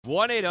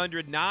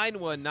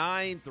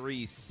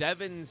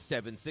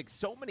1-800-919-3776.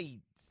 So many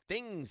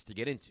things to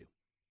get into.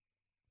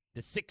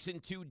 The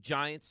 6-2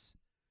 Giants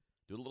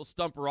do a little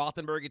stump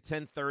Rothenberg at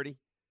 10:30.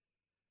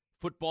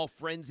 Football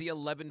Frenzy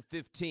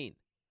 11:15.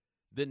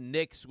 The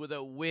Knicks with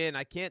a win.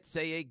 I can't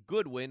say a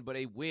good win, but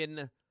a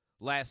win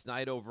last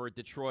night over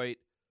Detroit,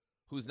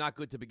 who's not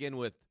good to begin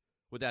with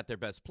without their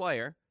best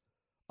player.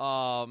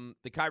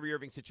 The Kyrie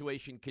Irving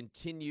situation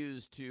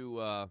continues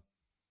to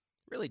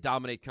really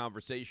dominate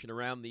conversation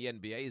around the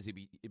NBA. Is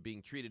he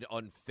being treated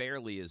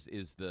unfairly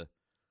is the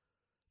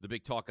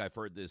big talk I've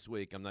heard this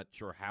week. I'm not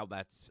sure how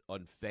that's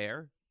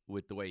unfair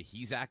with the way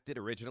he's acted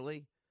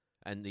originally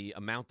and the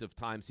amount of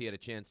times he had a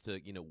chance to,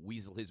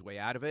 weasel his way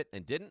out of it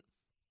and didn't.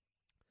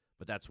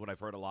 But that's what I've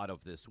heard a lot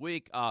of this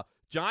week.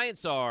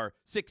 Giants are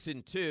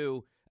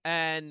 6-2,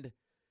 and,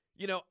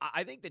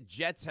 I think the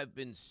Jets have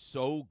been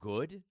so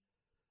good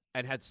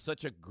and had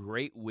such a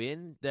great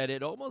win that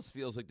it almost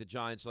feels like the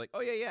Giants are like, oh,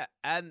 yeah,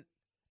 and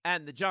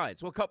the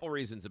Giants. Well, a couple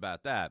reasons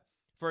about that.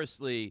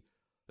 Firstly,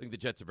 I think the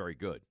Jets are very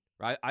good,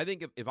 right? I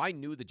think if I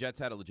knew the Jets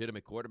had a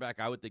legitimate quarterback,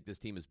 I would think this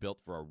team is built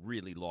for a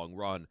really long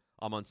run.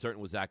 I'm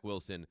uncertain with Zach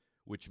Wilson,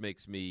 which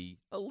makes me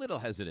a little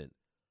hesitant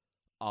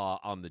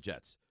on the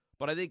Jets.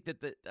 But I think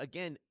that,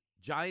 again,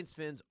 Giants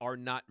fans are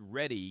not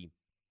ready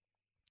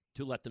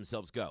to let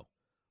themselves go.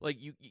 Like,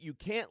 you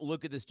can't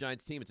look at this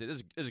Giants team and say,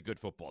 this is a good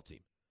football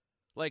team.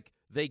 Like,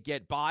 they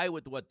get by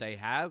with what they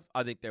have.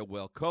 I think they're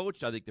well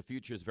coached. I think the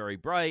future is very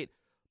bright.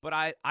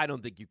 But I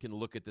don't think you can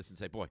look at this and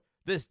say, boy,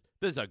 this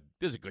is a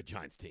good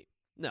Giants team.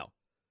 No.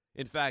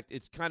 In fact,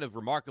 it's kind of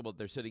remarkable that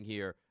they're sitting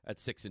here at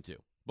 6-2.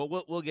 But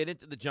we'll get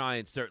into the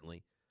Giants,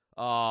 certainly.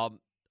 Hot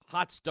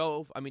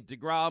stove. I mean,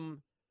 DeGrom,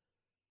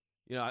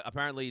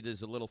 apparently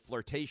there's a little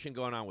flirtation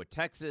going on with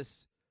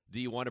Texas. Do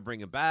you want to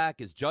bring him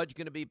back? Is Judge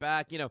going to be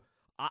back?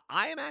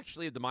 I am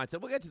actually of the mindset.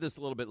 We'll get to this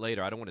a little bit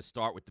later. I don't want to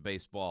start with the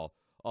baseball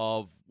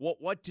of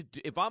what to do.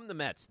 If I'm the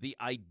Mets, the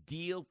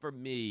ideal for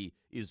me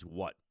is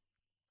what?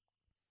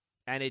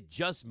 And it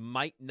just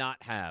might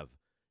not have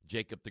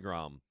Jacob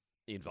DeGrom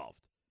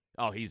involved.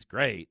 Oh, he's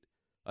great.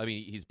 I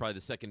mean, he's probably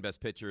the second best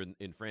pitcher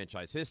in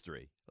franchise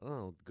history.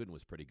 Oh, Gooden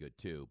was pretty good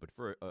too, but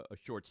for a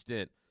short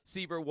stint.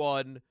 Seaver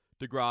 1,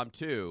 DeGrom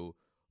 2,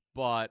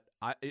 but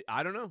I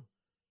don't know.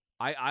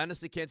 I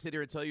honestly can't sit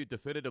here and tell you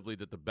definitively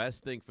that the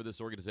best thing for this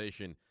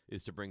organization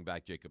is to bring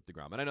back Jacob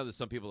DeGrom. And I know there's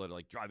some people that are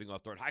like driving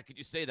off the road. How could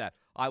you say that?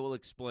 I will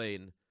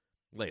explain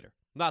later.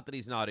 Not that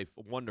he's not a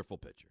wonderful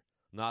pitcher.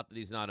 Not that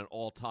he's not an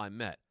all-time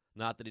Met.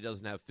 Not that he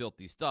doesn't have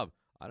filthy stuff.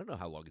 I don't know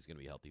how long he's going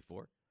to be healthy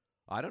for.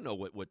 I don't know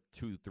what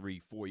 2,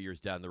 3, 4 years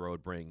down the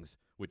road brings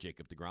with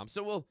Jacob DeGrom.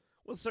 So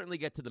we'll certainly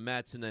get to the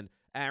Mets and then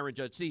Aaron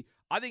Judge. See,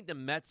 I think the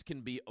Mets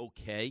can be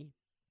okay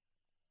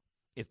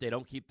if they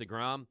don't keep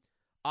DeGrom.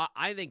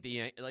 I think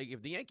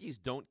if the Yankees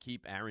don't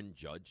keep Aaron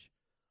Judge,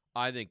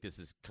 I think this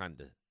is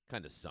kind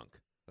of sunk.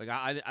 Like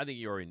I think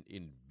you're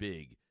in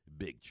big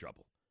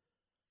trouble,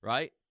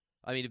 right?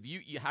 I mean, if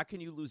you how can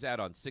you lose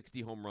out on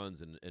 60 home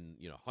runs and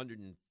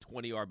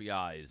 120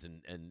 RBIs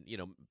and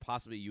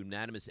possibly a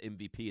unanimous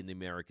MVP in the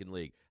American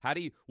League?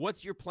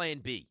 What's your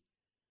plan B?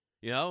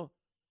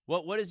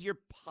 What is your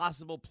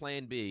possible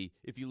plan B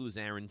if you lose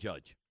Aaron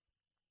Judge?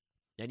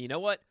 And you know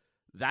what?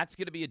 That's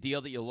going to be a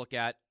deal that you'll look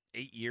at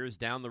 8 years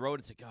down the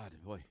road and say, God,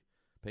 boy,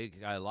 paid a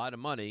guy a lot of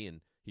money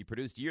and he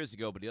produced years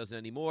ago, but he doesn't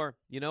anymore.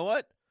 You know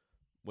what?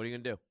 What are you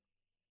going to do?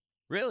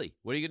 Really?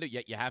 What are you going to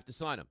do? You have to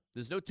sign him.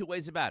 There's no two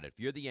ways about it. If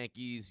you're the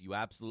Yankees, you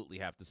absolutely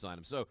have to sign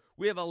him. So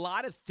we have a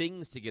lot of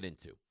things to get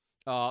into.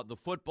 The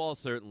football,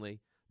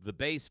 certainly. The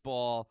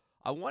baseball.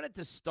 I wanted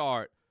to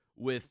start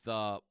with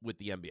the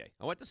NBA.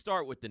 I want to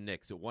start with the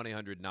Knicks at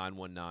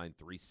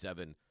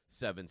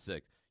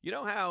 1-800-919-3776. You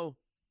know how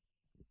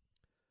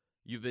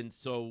you've been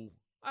so,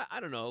 I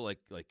don't know, like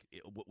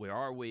where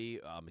are we?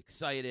 I'm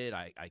excited.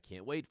 I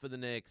can't wait for the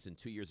Knicks. And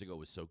 2 years ago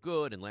was so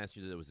good. And last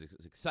year there was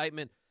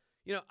excitement.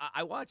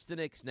 I watch the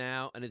Knicks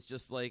now, and it's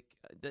just like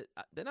they're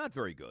not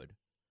very good.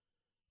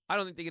 I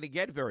don't think they're going to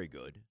get very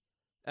good.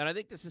 And I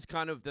think this is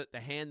kind of the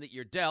hand that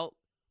you're dealt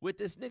with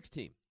this Knicks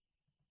team.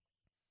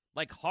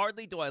 Like,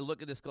 hardly do I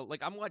look at this.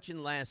 Like, I'm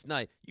watching last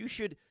night. You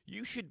should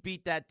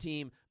beat that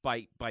team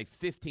by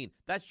 15.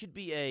 That should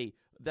be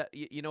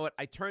you know what?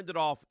 I turned it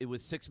off. It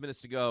was 6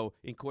 minutes to go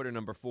in quarter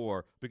number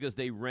 4 because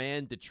they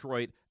ran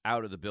Detroit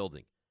out of the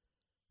building.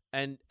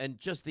 And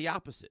just the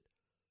opposite.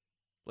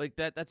 Like,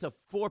 that's a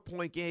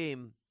 4-point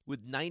game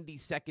with 90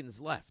 seconds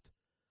left.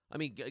 I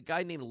mean, a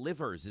guy named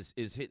Livers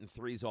is hitting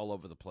threes all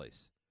over the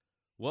place.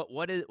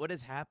 What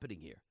is happening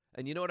here?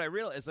 And you know what I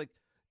realize? Like,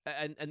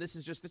 and this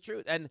is just the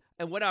truth. And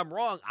when I'm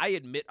wrong, I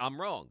admit I'm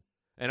wrong.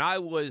 And I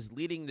was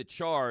leading the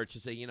charge to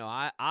say,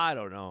 I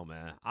don't know,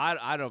 man. I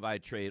don't know if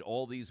I'd trade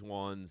all these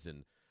ones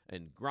and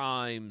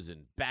Grimes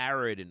and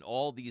Barrett and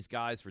all these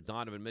guys for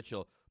Donovan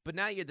Mitchell. But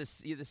now you're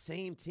the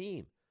same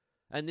team.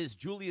 And this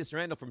Julius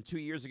Randle from 2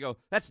 years ago,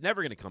 that's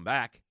never going to come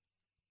back.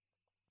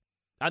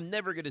 I'm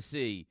never going to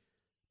see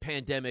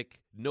pandemic,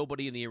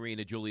 nobody in the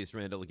arena, Julius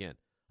Randle again.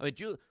 I mean,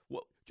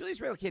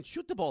 Julius Randle can't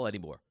shoot the ball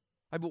anymore.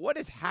 But what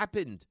has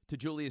happened to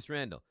Julius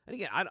Randle? And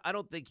again, I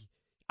don't think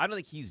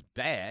he's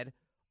bad.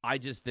 I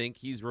just think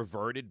he's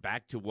reverted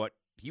back to what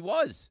he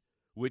was,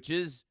 which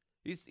is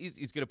he's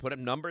going to put up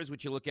numbers,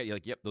 which you look at, you're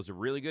like, yep, those are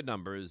really good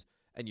numbers,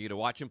 and you're going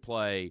to watch him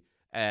play,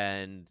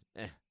 and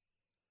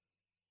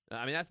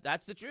I mean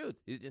that's the truth.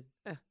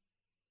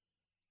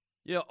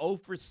 0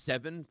 for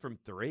 7 from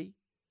 3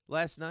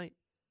 last night.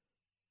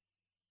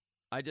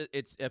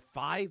 It's a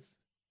 5.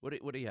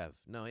 What do you have?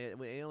 No,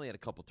 he only had a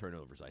couple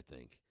turnovers, I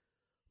think.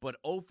 But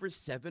 0 for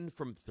 7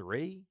 from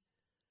 3?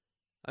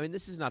 I mean,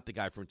 this is not the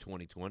guy from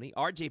 2020.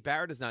 R.J.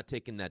 Barrett has not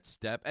taken that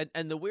step.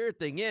 And the weird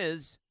thing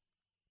is,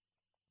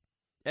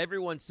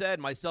 everyone said,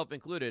 myself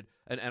included,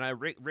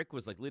 and Rick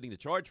was like leading the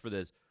charge for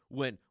this,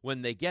 when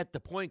they get the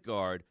point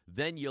guard,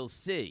 then you'll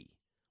see.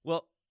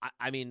 Well,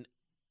 I mean,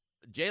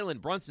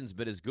 Jalen Brunson's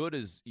been as good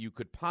as you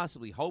could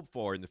possibly hope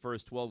for in the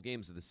first 12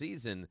 games of the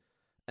season,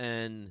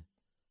 and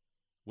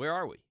where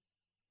are we?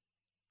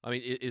 I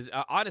mean,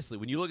 honestly,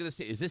 when you look at this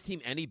team, is this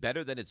team any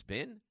better than it's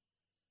been?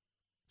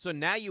 So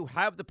now you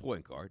have the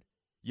point guard.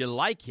 You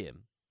like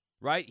him,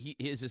 right?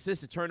 His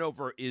assist to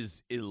turnover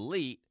is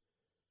elite.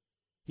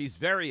 He's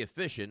very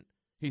efficient.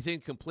 He's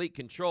in complete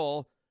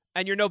control,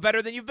 and you're no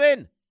better than you've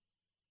been,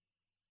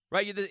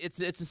 right? It's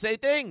the same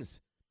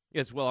things.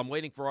 It's, well, I'm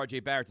waiting for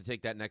R.J. Barrett to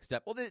take that next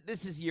step. Well,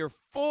 this is year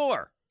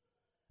 4,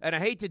 and I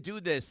hate to do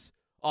this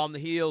on the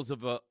heels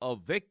of a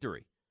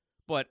victory,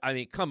 but, I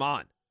mean, come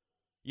on.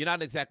 You're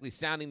not exactly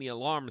sounding the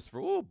alarms for,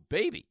 oh,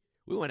 baby,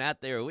 we went out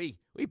there, we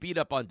beat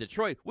up on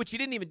Detroit, which you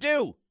didn't even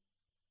do.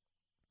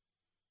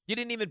 You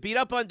didn't even beat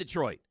up on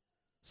Detroit.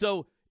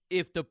 So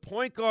if the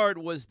point guard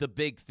was the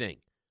big thing,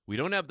 we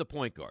don't have the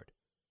point guard,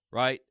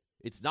 right?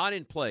 It's not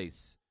in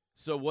place.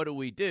 So what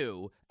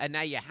do? And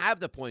now you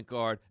have the point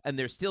guard, and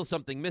there's still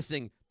something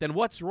missing. Then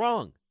what's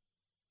wrong?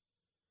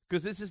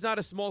 Because this is not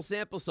a small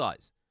sample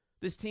size.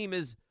 This team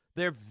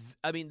they're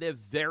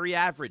very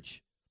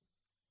average.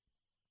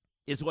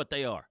 Is what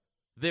they are.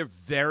 They're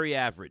very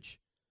average,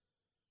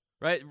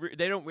 right?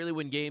 They don't really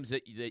win games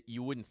that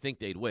you wouldn't think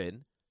they'd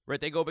win, right?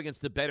 They go up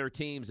against the better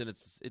teams, and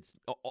it's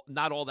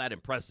not all that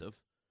impressive.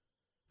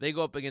 They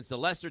go up against the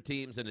lesser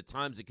teams, and at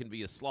times it can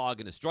be a slog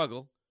and a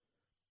struggle.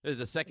 This is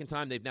the second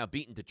time they've now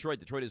beaten Detroit.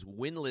 Detroit is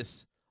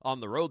winless on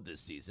the road this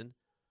season.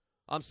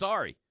 I'm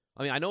sorry.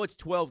 I mean, I know it's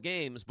 12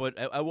 games, but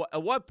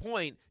at what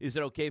point is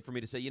it okay for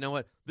me to say, you know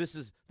what,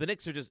 the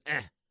Knicks are just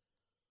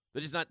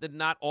they're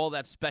not all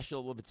that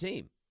special of a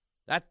team.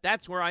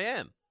 That's where I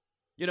am.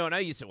 You know, and I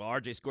used to say, well,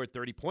 RJ scored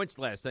 30 points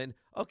last night.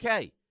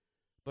 Okay.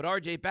 But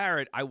RJ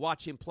Barrett, I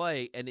watch him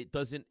play, and it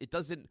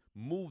doesn't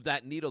move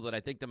that needle that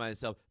I think to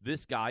myself,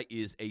 this guy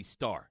is a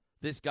star.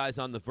 This guy's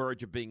on the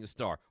verge of being a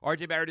star.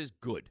 RJ Barrett is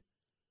good.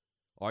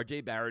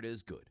 RJ Barrett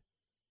is good.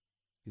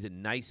 He's a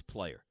nice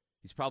player.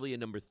 He's probably a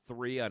number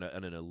 3 on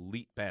an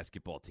elite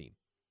basketball team.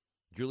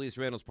 Julius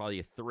Randle's probably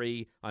a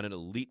 3 on an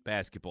elite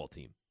basketball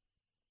team.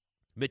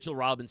 Mitchell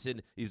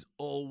Robinson is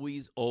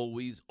always,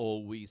 always,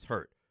 always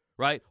hurt,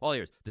 right? All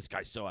here's, this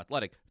guy's so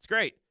athletic. It's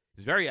great.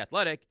 He's very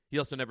athletic. He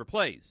also never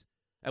plays.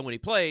 And when he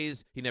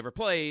plays, he never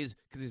plays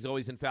because he's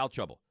always in foul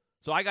trouble.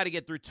 So I got to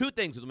get through 2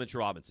 things with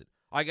Mitchell Robinson.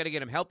 I got to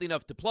get him healthy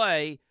enough to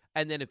play,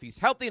 and then if he's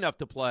healthy enough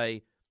to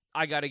play,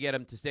 I got to get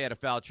him to stay out of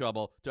foul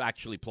trouble to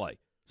actually play.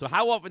 So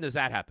how often does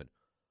that happen?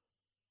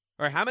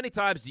 Or how many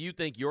times do you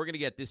think you're going to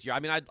get this year? I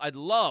mean, I'd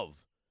love,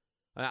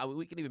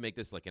 we can even make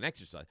this like an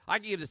exercise. I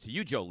can give this to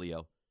you, Joe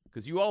Leo,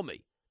 because you owe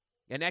me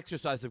an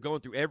exercise of going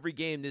through every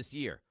game this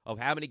year of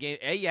how many games,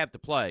 you have to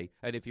play,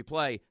 and if you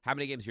play, how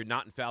many games you're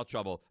not in foul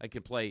trouble and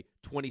can play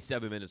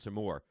 27 minutes or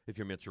more if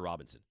you're Mitchell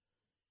Robinson.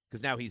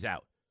 Because now he's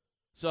out.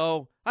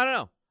 So, I don't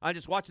know. I'm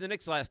just watching the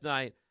Knicks last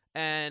night,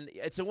 and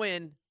it's a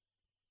win,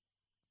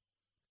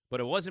 but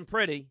it wasn't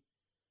pretty,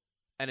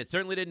 and it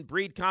certainly didn't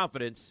breed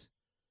confidence,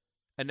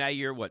 and now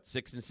you're,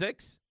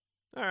 6-6?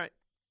 All right.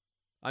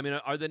 I mean,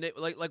 are the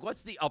like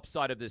what's the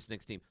upside of this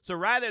Knicks team? So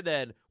rather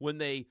than when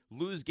they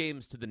lose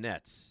games to the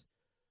Nets,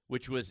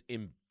 which was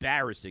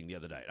embarrassing the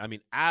other night. I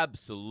mean,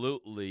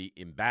 absolutely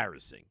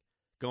embarrassing.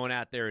 Going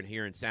out there and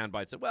hearing sound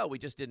bites of, well, we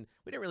didn't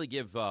really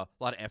give a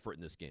lot of effort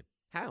in this game.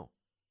 How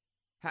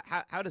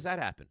does that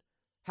happen?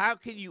 How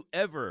can you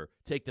ever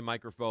take the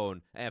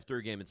microphone after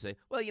a game and say,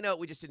 well,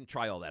 we just didn't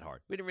try all that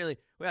hard. We didn't really,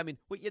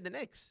 you're the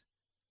Knicks.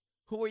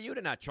 Who are you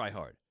to not try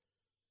hard?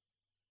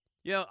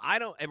 I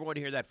don't ever want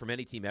to hear that from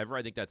any team ever.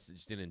 I think that's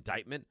just an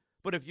indictment.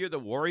 But if you're the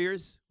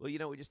Warriors, well, we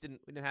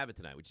didn't have it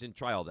tonight. We just didn't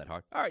try all that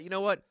hard. All right, you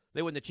know what?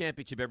 They win the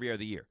championship every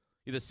other year.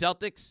 You're the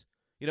Celtics.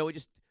 We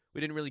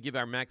didn't really give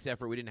our max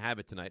effort. We didn't have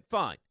it tonight.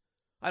 Fine.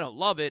 I don't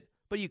love it,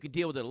 but you can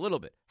deal with it a little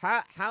bit.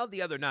 How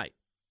the other night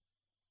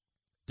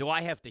do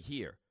I have to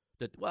hear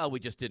that, well, we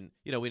just didn't,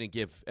 we didn't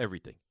give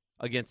everything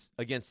against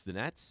the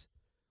Nets,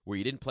 where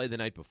you didn't play the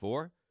night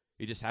before?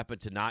 You just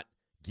happened to not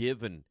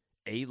give an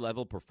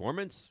A-level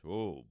performance?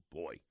 Oh,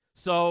 boy.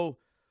 So,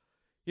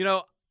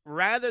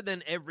 rather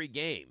than every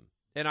game,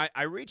 and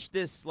I reached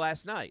this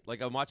last night.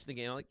 Like, I'm watching the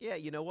game. I'm like, yeah,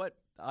 you know what?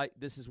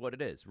 this is what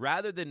it is.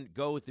 Rather than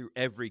go through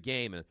every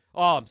game and,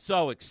 oh, I'm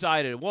so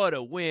excited, what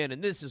a win,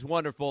 and this is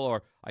wonderful,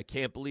 or I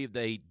can't believe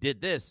they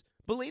did this.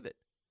 Believe it.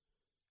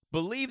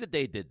 Believe that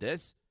they did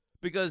this,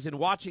 because in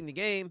watching the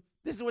game,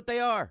 this is what they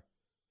are.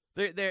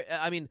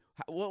 I mean,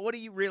 what are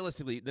you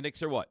realistically? The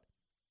Knicks are what?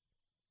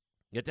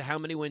 Get to how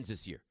many wins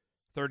this year?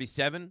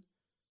 37?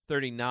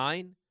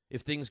 39?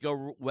 If things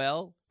go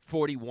well,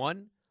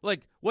 41?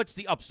 Like, what's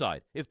the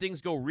upside? If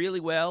things go really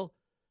well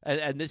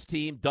and this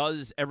team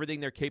does everything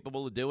they're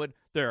capable of doing,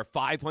 they're a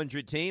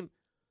 500 team,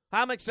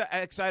 how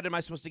excited am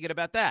I supposed to get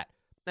about that?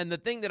 And the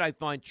thing that I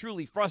find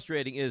truly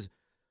frustrating is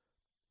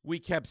we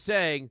kept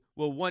saying,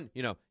 well,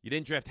 you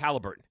didn't draft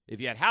Halliburton.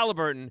 If you had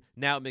Halliburton,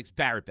 now it makes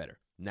Barrett better.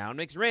 Now it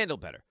makes Randall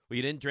better. Well,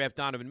 you didn't draft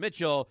Donovan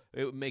Mitchell.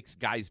 It makes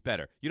guys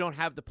better. You don't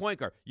have the point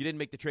guard. You didn't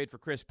make the trade for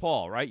Chris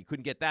Paul, right? You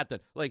couldn't get that done.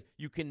 Like,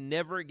 you can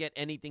never get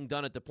anything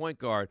done at the point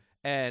guard.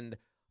 And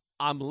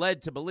I'm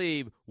led to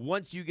believe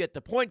once you get the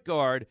point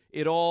guard,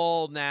 it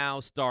all now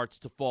starts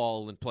to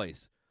fall in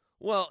place.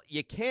 Well,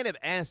 you can't have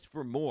asked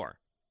for more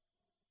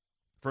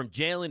from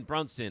Jalen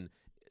Brunson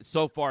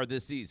so far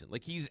this season.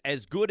 Like, he's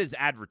as good as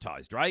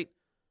advertised, right?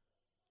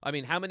 I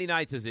mean, how many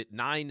nights is it?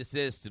 9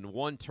 assists and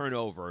 1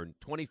 turnover and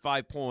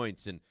 25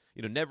 points and,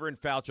 never in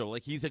foul trouble.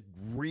 Like, he's a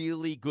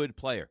really good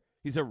player.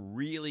 He's a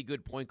really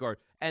good point guard.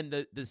 And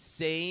the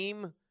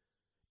same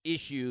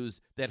issues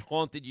that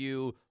haunted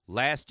you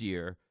last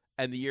year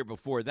and the year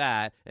before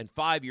that and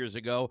 5 years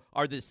ago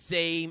are the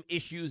same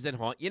issues that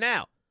haunt you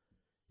now.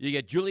 You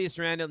get Julius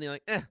Randle and you're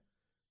like,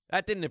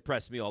 that didn't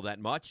impress me all that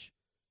much,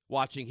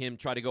 watching him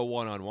try to go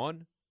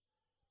one-on-one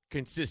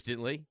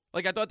consistently.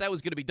 Like, I thought that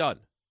was going to be done.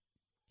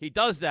 He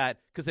does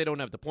that because they don't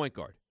have the point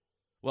guard.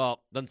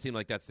 Well, doesn't seem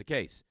like that's the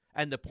case.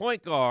 And the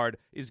point guard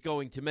is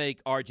going to make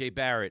R.J.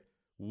 Barrett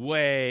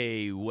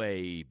way,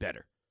 way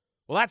better.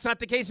 Well, that's not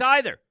the case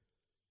either.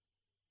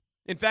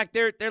 In fact,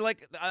 they're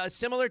like a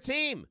similar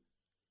team.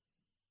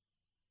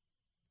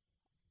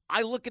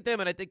 I look at them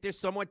and I think they're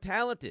somewhat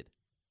talented.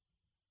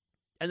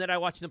 And then I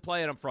watch them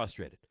play and I'm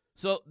frustrated.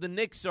 So the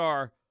Knicks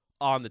are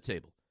on the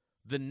table.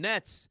 The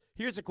Nets,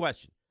 here's a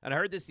question. And I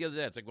heard this the other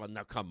day. It's like, well,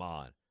 now come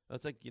on.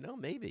 It's like,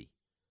 maybe.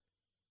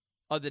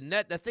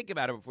 Now think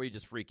about it before you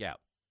just freak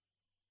out.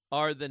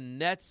 Are the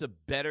Nets a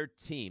better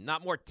team?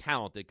 Not more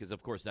talented, because,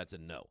 of course, that's a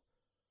no.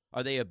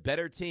 Are they a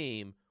better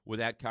team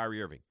without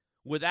Kyrie Irving?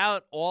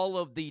 Without all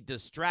of the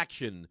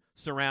distraction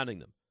surrounding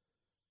them?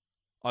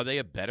 Are they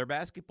a better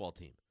basketball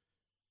team?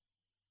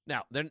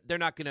 Now, they're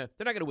not gonna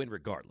win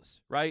regardless,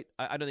 right?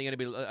 I don't think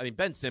anybody. I mean,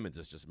 Ben Simmons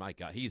is just, my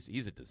God, he's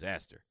a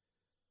disaster.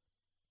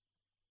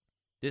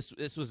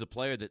 This was a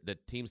player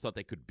that teams thought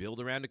they could build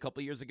around a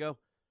couple years ago.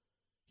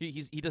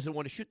 He doesn't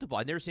want to shoot the ball.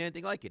 I've never seen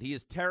anything like it. He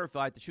is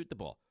terrified to shoot the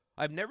ball.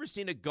 I've never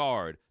seen a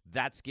guard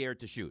that scared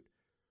to shoot.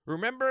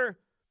 Remember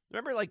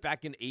like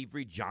back in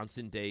Avery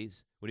Johnson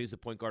days when he was the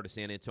point guard of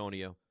San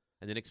Antonio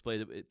and the Knicks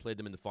played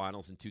them in the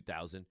finals in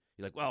 2000?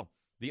 You're like, well,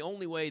 the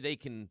only way they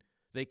can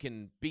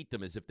beat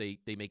them is if they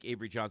make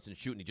Avery Johnson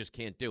shoot, and he just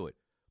can't do it.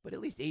 But at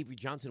least Avery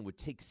Johnson would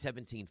take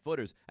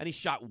 17-footers, and he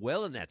shot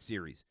well in that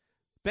series.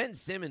 Ben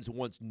Simmons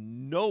wants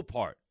no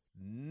part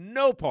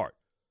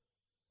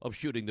of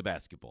shooting the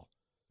basketball.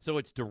 So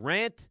it's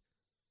Durant.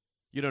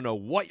 You don't know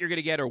what you're going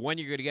to get or when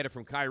you're going to get it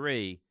from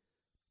Kyrie,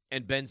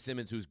 and Ben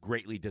Simmons, who's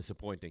greatly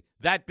disappointing.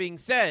 That being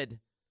said,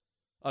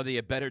 are they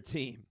a better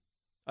team?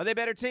 Are they a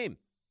better team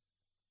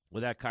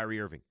without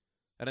Kyrie Irving?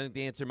 And I think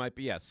the answer might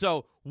be yes.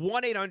 So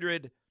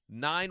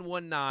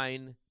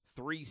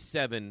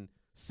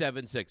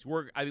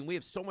 1-800-919-3776. We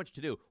have so much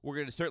to do. We're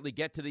going to certainly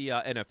get to the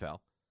NFL.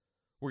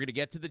 We're going to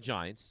get to the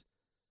Giants.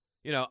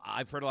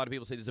 I've heard a lot of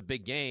people say this is a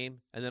big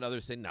game, and then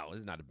others say, no, this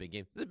is not a big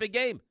game. This is a big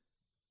game.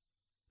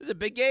 This is a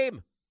big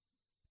game.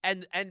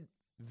 And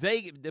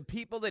the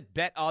people that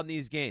bet on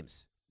these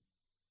games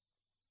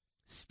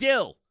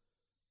still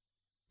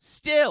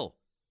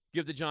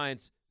give the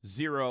Giants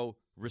zero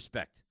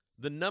respect.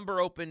 The number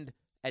opened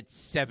at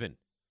 7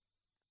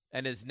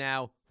 and is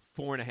now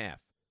 4.5,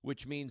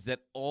 which means that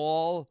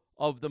all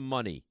of the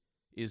money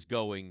is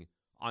going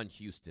on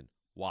Houston.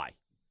 Why?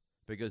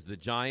 Because the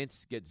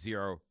Giants get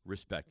zero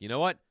respect. You know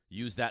what?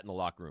 Use that in the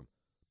locker room.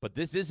 But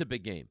this is a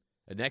big game.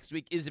 And next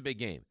week is a big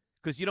game.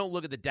 Because you don't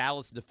look at the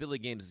Dallas and the Philly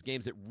games as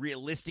games that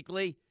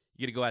realistically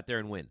you got to go out there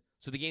and win.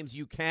 So the games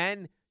you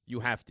can, you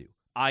have to,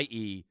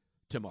 i.e.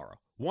 tomorrow.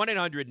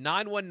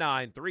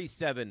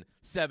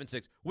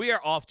 1-800-919-3776. We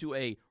are off to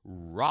a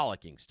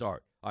rollicking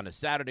start on a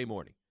Saturday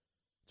morning.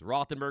 It's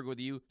Rothenberg with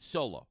you,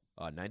 solo,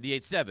 on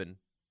 98.7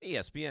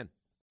 ESPN.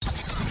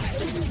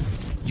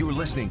 You're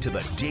listening to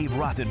the Dave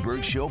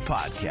Rothenberg Show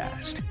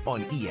podcast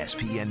on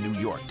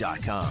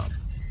ESPNNewYork.com.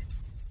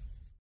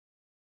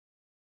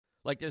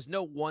 Like, there's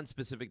no one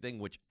specific thing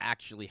which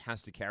actually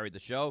has to carry the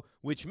show,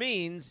 which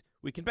means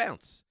we can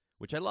bounce,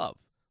 which I love.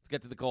 Let's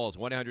get to the calls.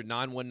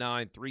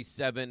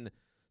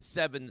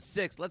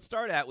 1-800-919-3776. Let's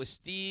start out with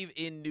Steve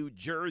in New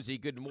Jersey.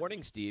 Good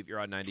morning, Steve.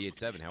 You're on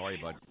 98.7. How are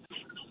you, bud?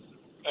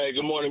 Hey,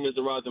 good morning, Mr.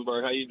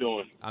 Rothenberg. How you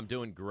doing? I'm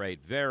doing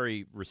great.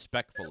 Very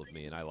respectful of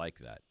me, and I like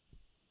that.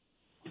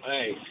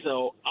 Hey,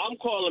 so I'm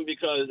calling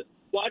because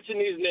watching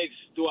these Knicks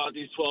throughout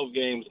these 12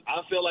 games,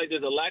 I feel like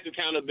there's a lack of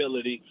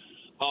accountability.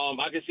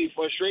 I can see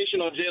frustration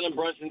on Jalen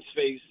Brunson's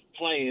face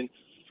playing.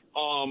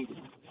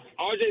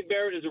 R.J.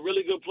 Barrett is a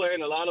really good player,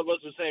 and a lot of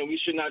us are saying we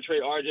should not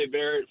trade R.J.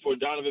 Barrett for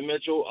Donovan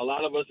Mitchell. A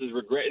lot of us is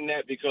regretting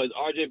that because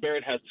R.J.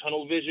 Barrett has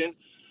tunnel vision.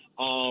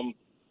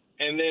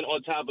 And then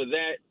on top of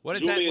that, what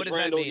does Julius that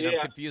Randle, mean? yeah,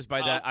 I'm confused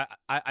by that.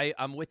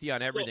 I'm with you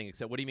on everything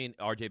except what do you mean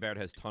R.J.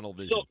 Barrett has tunnel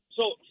vision?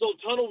 So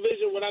tunnel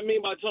vision, what I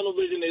mean by tunnel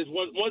vision is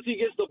once he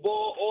gets the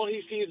ball, all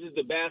he sees is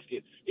the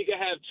basket. He can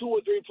have 2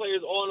 or 3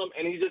 players on him,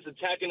 and he's just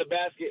attacking the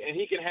basket, and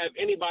he can have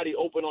anybody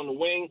open on the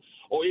wing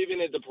or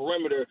even at the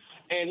perimeter,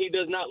 and he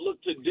does not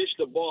look to dish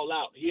the ball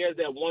out. He has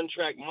that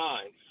one-track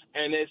mind,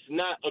 and it's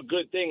not a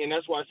good thing, and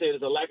that's why I say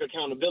there's a lack of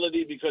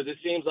accountability because it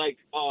seems like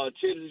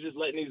Tibbs is just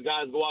letting these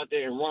guys go out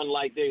there and run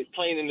like they're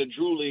playing in the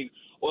Drew League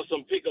or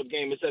some pickup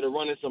game instead of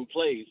running some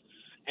plays.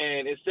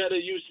 And instead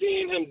of you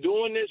seeing him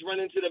doing this,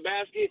 running to the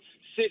basket,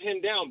 sit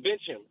him down,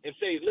 bench him, and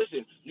say,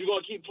 listen, you're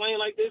going to keep playing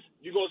like this,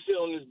 you're going to sit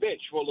on this bench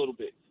for a little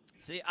bit.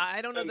 See,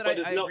 I don't know that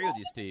I agree with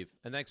you, Steve,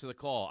 and thanks for the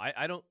call.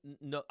 I don't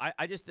know.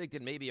 I just think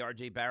that maybe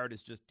R.J. Barrett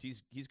is just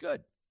he's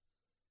good.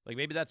 Like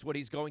maybe that's what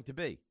he's going to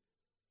be.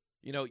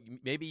 You know,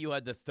 maybe you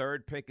had the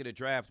 3rd pick in a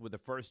draft where the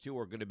first 2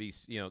 are going to be,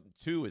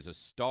 2 is a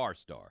star.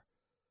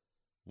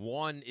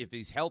 1, if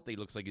he's healthy,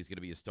 looks like he's going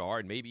to be a star,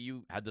 and maybe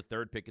you had the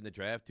 3rd pick in the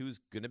draft who's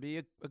going to be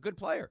a good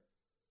player.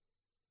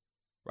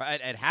 Right?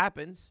 It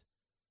happens.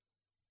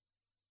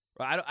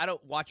 Right? I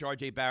don't watch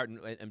R.J. Barrett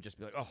and just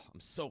be like, oh,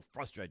 I'm so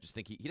frustrated. I just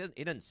think he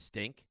doesn't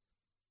stink.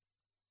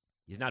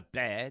 He's not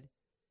bad.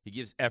 He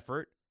gives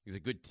effort. He's a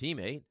good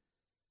teammate.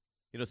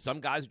 You know,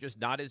 some guys are just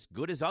not as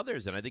good as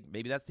others, and I think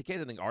maybe that's the case.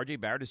 I think R.J.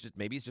 Barrett is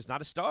maybe he's just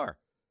not a star.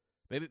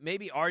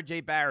 Maybe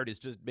R.J. Barrett is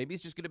maybe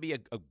he's just going to be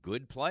a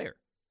good player.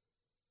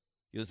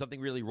 You know, there's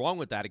something really wrong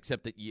with that,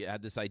 except that you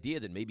had this idea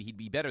that maybe he'd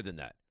be better than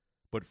that.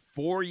 But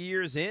 4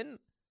 years in,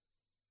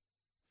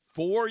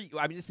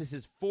 this is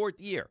his 4th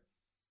year.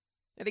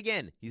 And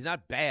again, he's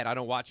not bad. I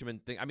don't watch him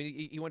and think. I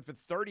mean, he went for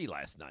 30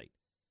 last night,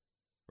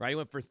 right? He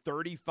went for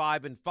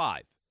 35 and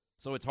 5.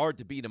 So it's hard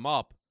to beat him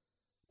up.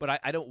 But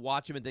I don't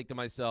watch him and think to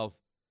myself,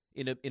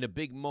 in a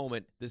big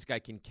moment, this guy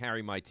can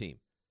carry my team.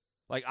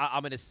 Like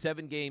I'm in a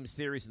 7-game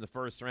series in the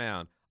first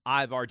round. I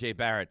have R.J.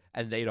 Barrett,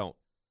 and they don't.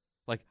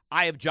 Like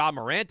I have Ja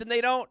Morant, and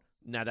they don't.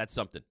 Now that's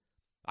something.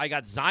 I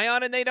got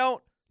Zion, and they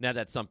don't. Now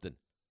that's something.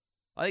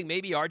 I think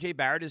maybe R.J.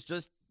 Barrett is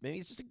just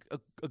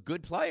a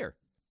good player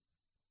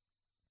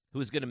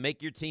who's going to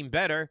make your team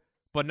better,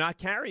 but not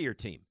carry your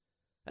team.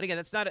 And again,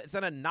 it's not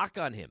a knock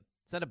on him.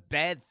 It's not a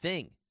bad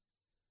thing.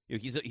 You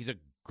know, he's a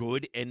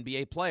good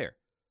NBA player.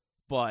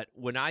 But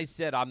when I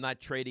said I'm not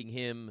trading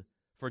him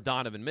for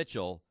Donovan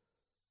Mitchell,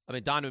 I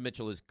mean Donovan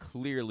Mitchell is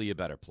clearly a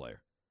better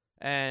player.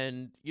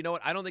 And you know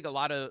what? I don't think a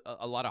lot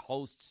of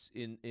hosts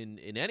in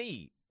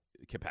any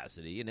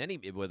capacity, in any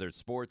whether it's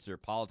sports or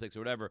politics or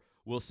whatever,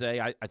 will say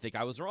I think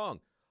I was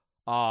wrong.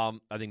 I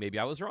think maybe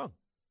I was wrong.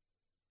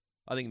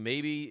 I think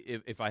maybe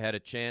if I had a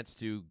chance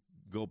to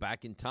go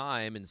back in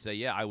time and say,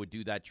 yeah, I would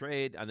do that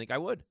trade, I think I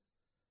would.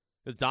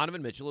 Because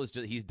Donovan Mitchell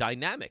he's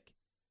dynamic.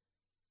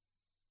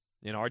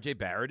 And R.J.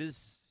 Barrett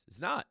is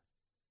not.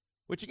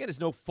 Which, again, is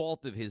no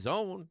fault of his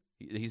own.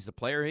 He's the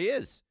player he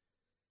is.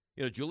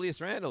 You know, Julius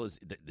Randle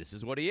this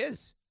is what he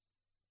is.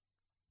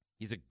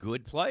 He's a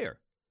good player.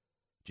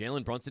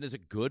 Jalen Brunson is a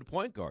good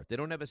point guard. They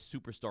don't have a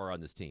superstar on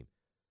this team.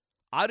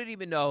 I don't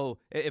even know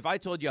if I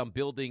told you I'm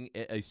building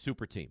a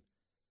super team.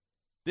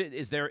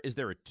 Is there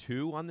a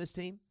 2 on this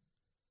team?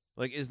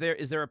 Like, is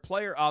there a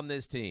player on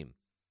this team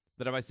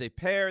that if I say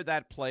pair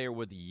that player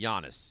with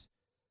Giannis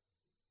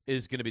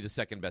is going to be the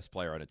second best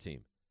player on a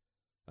team?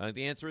 I think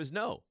the answer is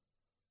no.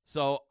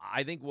 So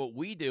I think what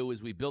we do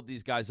is we build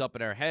these guys up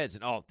in our heads,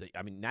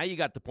 and now you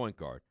got the point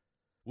guard,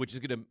 which is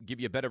going to give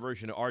you a better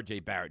version of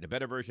R.J. Barrett and a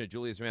better version of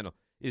Julius Randle.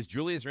 Is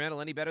Julius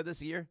Randle any better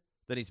this year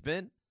than he's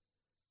been?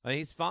 I mean,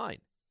 he's fine.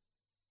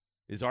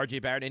 Is R.J.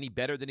 Barrett any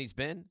better than he's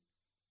been?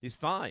 He's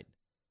fine.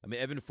 I mean,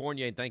 Evan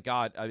Fournier, and thank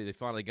God, they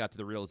finally got to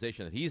the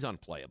realization that he's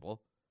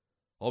unplayable.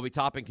 Obi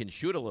Toppin can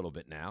shoot a little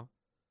bit now,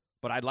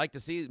 but I'd like to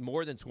see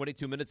more than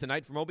 22 minutes a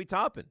night from Obi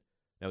Toppin.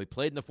 Now, he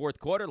played in the fourth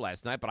quarter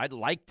last night, but I'd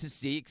like to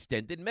see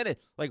extended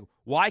minutes. Like,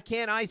 why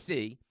can't I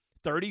see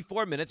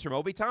 34 minutes from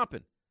Obi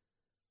Toppin?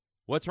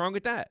 What's wrong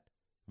with that?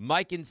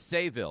 Mike in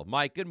Sayville.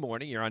 Mike, good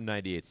morning. You're on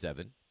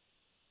 98.7.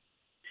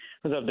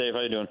 What's up, Dave?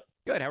 How you doing?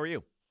 Good. How are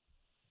you?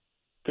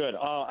 Good.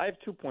 I have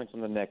 2 points on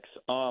the Knicks.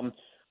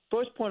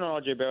 First point on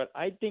R.J. Barrett,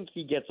 I think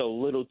he gets a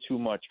little too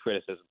much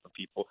criticism from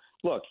people.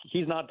 Look,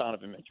 he's not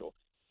Donovan Mitchell,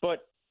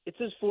 but it's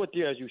his 4th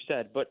year, as you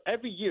said, but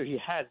every year he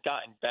has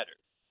gotten better.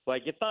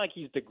 Like, it's not like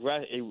he's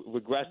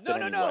regressed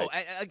in any way.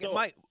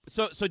 Mike,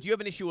 so do you have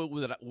an issue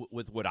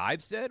with what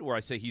I've said, where I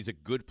say he's a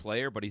good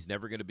player, but he's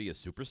never going to be a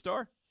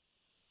superstar?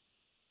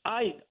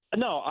 I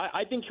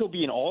think he'll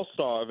be an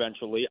all-star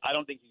eventually. I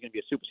don't think he's going to be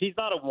a superstar. He's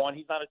not a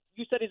 1.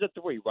 You said he's a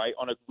 3, right?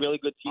 On a really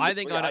good team. I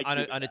think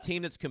on a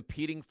team that's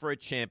competing for a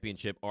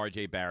championship,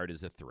 R.J. Barrett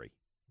is a 3.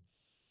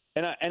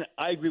 And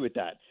I agree with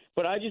that.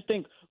 But I just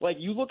think, like,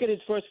 you look at his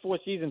first 4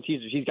 seasons,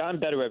 he's gotten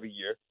better every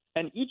year.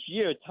 And each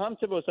year, Tom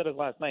Thibodeau said it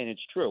last night, and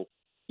it's true.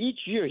 Each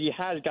year he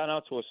has gone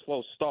out to a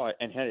slow start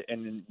and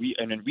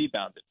then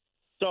rebounded.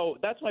 So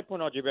that's my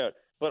point on RJ Barrett.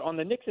 But on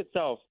the Knicks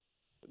itself,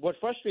 what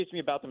frustrates me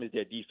about them is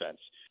their defense.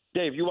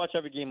 Dave, you watch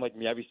every game like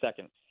me, every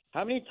second.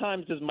 How many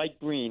times does Mike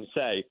Breen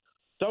say,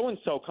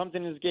 so-and-so comes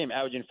in this game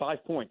averaging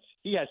 5 points?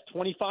 He has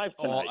 25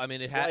 tonight. I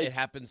mean, it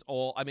happens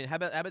all. I mean, how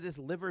about this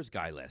Livers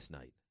guy last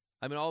night?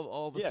 I mean,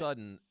 all of a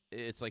sudden,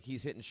 it's like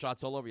he's hitting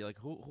shots all over. You're like,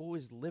 who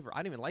is Liver? I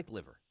don't even like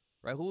Liver,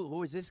 right?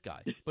 Who is this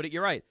guy? But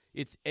you're right.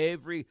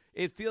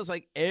 It feels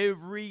like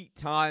every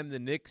time the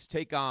Knicks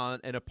take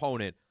on an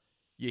opponent,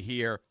 you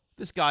hear,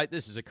 this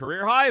is a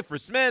career high for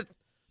Smith.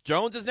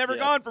 Jones has never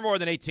gone for more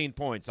than 18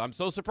 points. I'm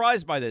so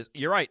surprised by this.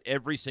 You're right,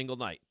 every single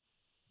night.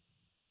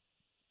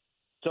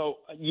 So,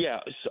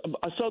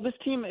 so this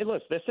team,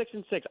 listen, they're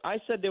 6-6. I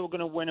said they were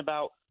going to win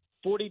about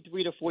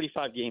 43 to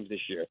 45 games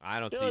this year. I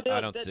don't see it. I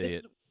don't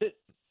see it.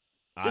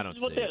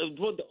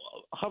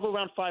 Hover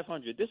around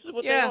 500. This is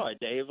what they are,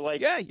 Dave.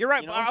 Like, yeah, you're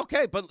right. You know?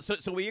 Okay, but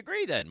so we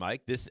agree then,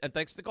 Mike. And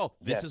thanks for the call.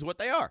 This is what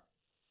they are.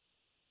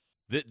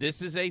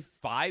 This is a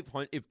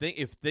 500.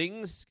 If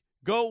things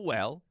go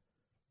well,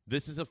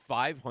 this is a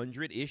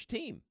 500-ish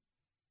team.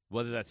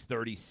 Whether that's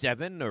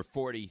 37 or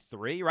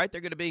 43, right?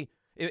 They're going to be.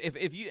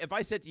 If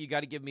I said to you,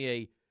 got to give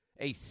me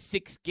a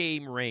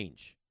 6-game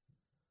range,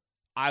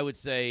 I would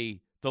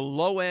say the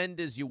low end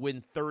is you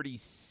win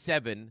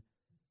 37,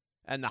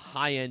 and the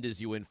high end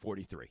is you win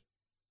 43.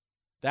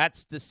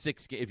 That's the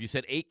 6 game. If you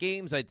said 8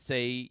 games, I'd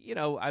say,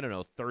 I don't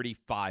know,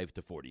 35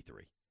 to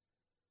 43.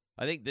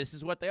 I think this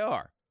is what they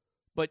are.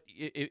 But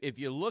if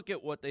you look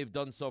at what they've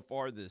done so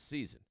far this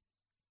season,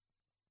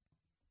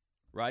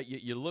 right?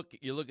 You look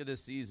at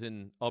this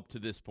season up to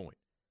this point.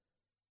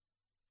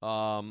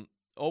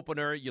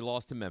 Opener, you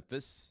lost to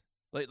Memphis.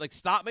 Like,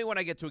 stop me when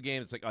I get to a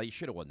game. It's like, oh, you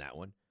should have won that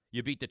one.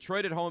 You beat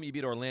Detroit at home. You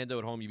beat Orlando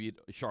at home. You beat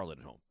Charlotte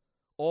at home.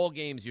 All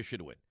games you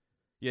should win.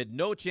 You had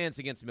no chance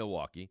against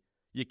Milwaukee.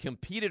 You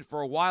competed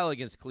for a while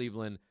against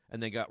Cleveland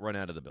and then got run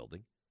out of the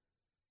building.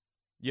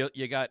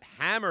 You got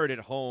hammered at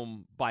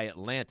home by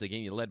Atlanta,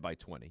 game you led by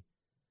 20.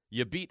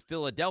 You beat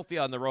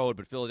Philadelphia on the road,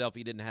 but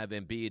Philadelphia didn't have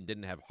Embiid and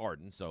didn't have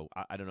Harden, so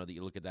I don't know that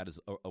you look at that as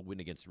a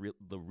win against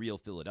the real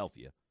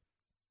Philadelphia.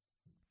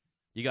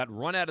 You got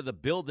run out of the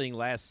building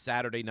last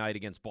Saturday night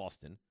against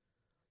Boston.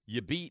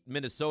 You beat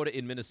Minnesota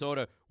in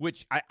Minnesota,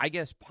 which I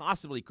guess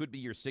possibly could be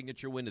your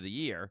signature win of the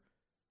year.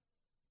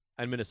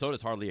 And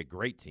Minnesota's hardly a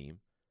great team.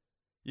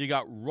 You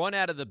got run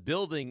out of the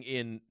building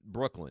in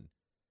Brooklyn,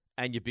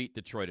 and you beat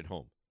Detroit at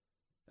home.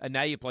 And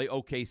now you play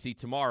OKC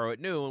tomorrow at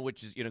noon,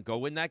 which is, go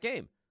win that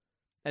game.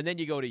 And then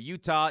you go to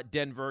Utah,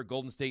 Denver,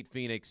 Golden State,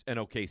 Phoenix, and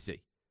OKC.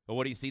 But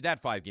what do you see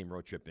that 5-game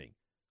road trip being?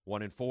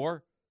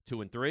 1-4,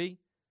 2-3.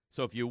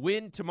 So if you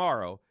win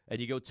tomorrow and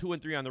you go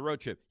 2-3 on the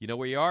road trip, you know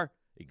where you are?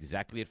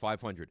 Exactly at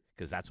 500,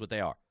 because that's what they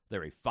are.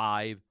 They're a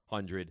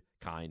 500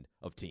 kind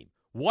of team.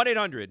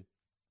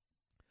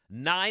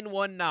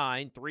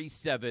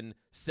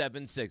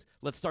 1-800-919-3776.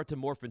 Let's start to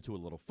morph into a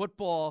little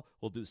football.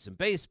 We'll do some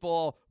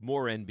baseball,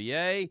 more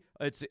NBA.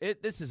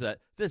 This is a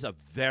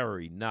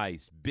very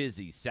nice,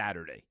 busy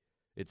Saturday.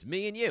 It's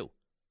me and you,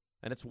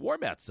 and it's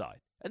warm outside,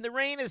 and the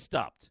rain has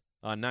stopped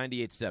on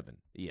 98.7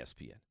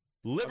 ESPN.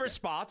 Liver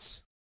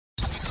spots.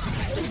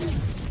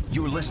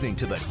 You're listening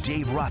to the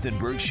Dave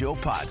Rothenberg Show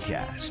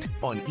podcast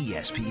on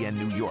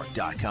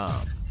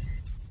ESPNNewYork.com.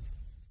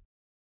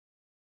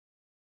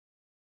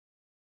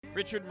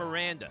 Richard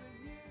Miranda,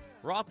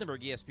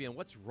 Rothenberg, ESPN.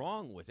 What's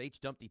wrong with H.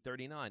 Dumpty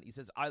 39? He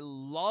says, I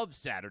love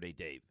Saturday,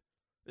 Dave.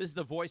 This is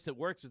the voice that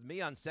works with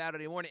me on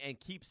Saturday morning and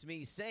keeps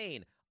me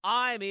sane.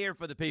 I'm here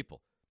for the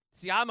people.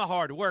 See, I'm a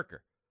hard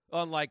worker,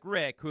 unlike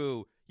Rick,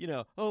 who,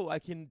 I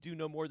can do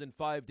no more than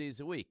 5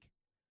 days a week.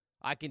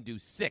 I can do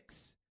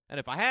 6. And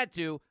if I had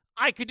to,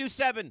 I could do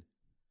 7.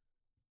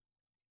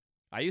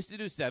 I used to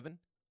do 7.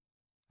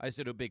 I used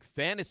to do a big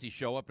fantasy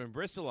show up in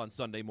Bristol on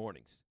Sunday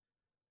mornings.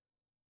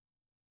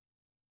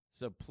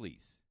 So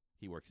please,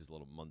 he works his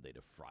little Monday to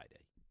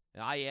Friday.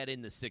 And I add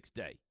in the 6th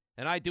day.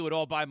 And I do it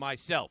all by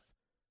myself.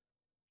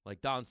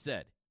 Like Don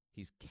said,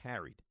 he's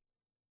carried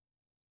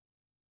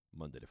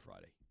Monday to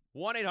Friday.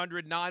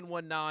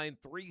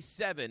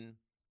 1-800-919-3776.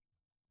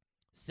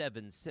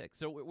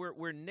 So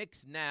we're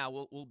Knicks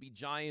now. We'll be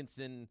Giants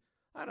in,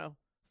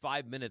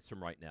 5 minutes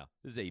from right now.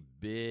 This is a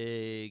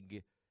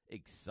big,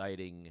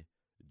 exciting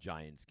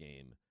Giants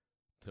game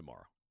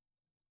tomorrow.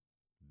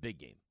 Big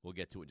game. We'll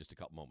get to it in just a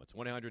couple moments.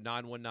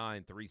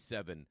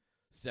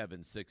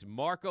 1-800-919-3776.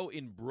 Marco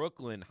in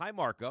Brooklyn. Hi,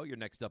 Marco. You're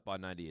next up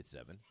on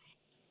 98.7.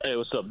 Hey,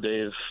 what's up,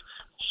 Dave?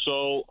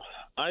 So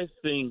I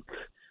think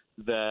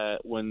that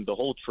when the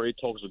whole trade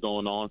talks were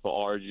going on for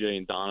RJ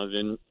and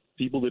Donovan,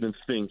 people didn't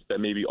think that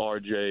maybe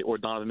RJ or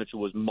Donovan Mitchell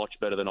was much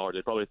better than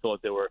RJ. Probably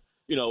thought they were,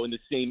 in the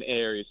same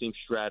area, same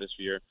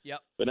stratosphere.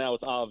 Yep. But now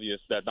it's obvious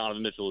that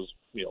Donovan Mitchell is,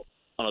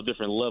 on a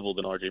different level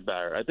than RJ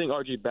Barrett. I think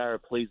RJ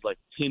Barrett plays like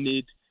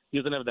timid. He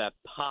doesn't have that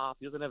pop.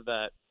 He doesn't have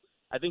that.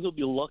 I think he'll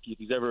be lucky if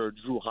he's ever a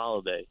Drew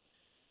Holiday.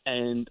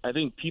 And I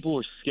think people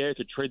were scared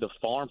to trade the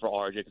farm for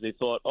RJ because they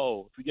thought,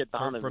 oh, if we get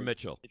Donovan for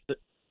Mitchell.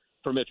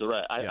 For Mitchell,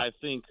 right. Yeah. I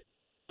think,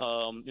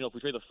 if we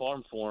trade the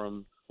farm for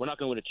him, we're not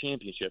going to win a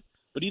championship.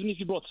 But even if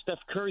you brought Steph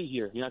Curry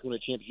here, you're not going to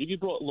win a championship. If you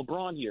brought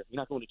LeBron here, you're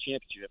not going to win a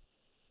championship.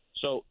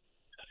 So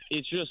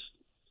it's just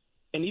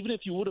 – and even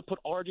if you would have put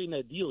RJ in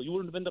that deal, you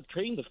wouldn't have ended up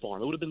trading the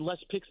farm. It would have been less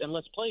picks and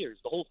less players.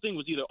 The whole thing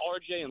was either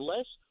RJ and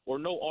less or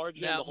no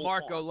RJ and the whole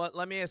Marco, farm.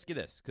 let me ask you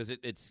this because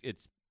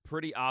it's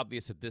pretty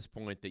obvious at this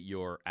point that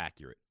you're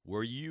accurate.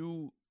 Were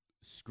you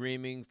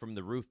screaming from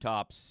the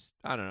rooftops,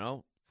 I don't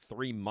know,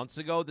 3 months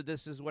ago that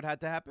this is what had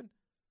to happen?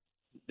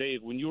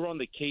 Dave, when you were on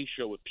the K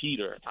show with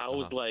Peter, I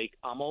was like,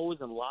 I'm always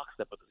in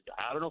lockstep with this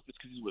guy. I don't know if it's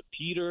because he's with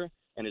Peter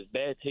and his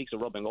bad takes are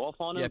rubbing off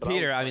on him. Yeah, but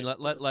Peter.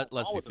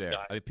 let's be fair.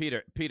 I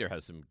mean, Peter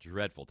has some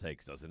dreadful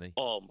takes, doesn't he?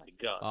 Oh my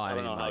God! I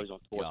don't know how he's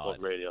on Sports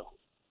Talk Radio.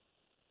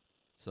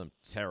 Some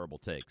terrible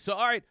takes. So,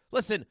 all right,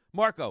 listen,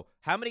 Marco.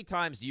 How many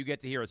times do you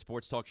get to hear a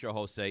sports talk show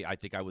host say, "I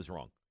think I was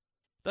wrong"?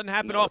 Doesn't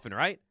happen often,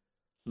 right?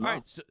 No. All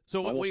right.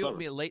 So what do you want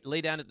me to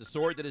lay down at the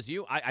sword that is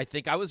you? I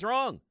think I was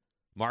wrong,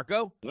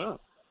 Marco. No.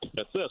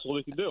 That's it. That's all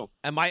we can do.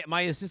 And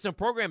my assistant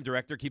program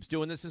director keeps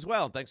doing this as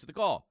well. Thanks for the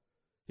call.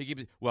 He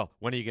keeps, well,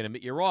 when are you going to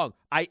admit you're wrong?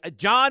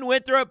 John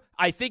Winthrop,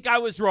 I think I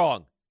was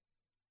wrong.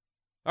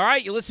 All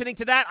right, you listening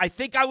to that? I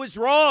think I was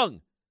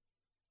wrong.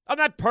 I'm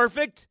not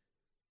perfect.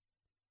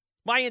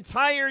 My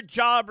entire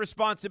job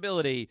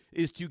responsibility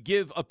is to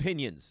give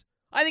opinions.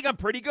 I think I'm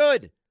pretty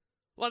good.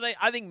 Well,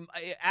 I think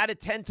out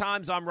of 10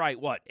 times I'm right.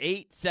 What,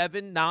 8,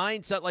 7,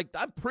 9? So,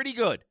 I'm pretty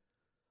good.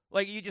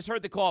 Like you just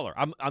heard the caller.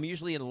 I'm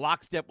usually in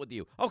lockstep with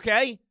you.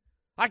 Okay,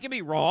 I can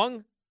be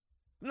wrong.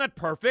 I'm not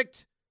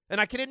perfect, and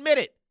I can admit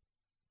it.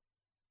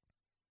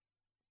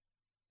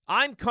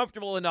 I'm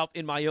comfortable enough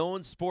in my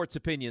own sports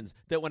opinions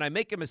that when I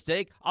make a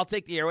mistake, I'll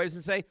take the airwaves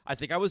and say, I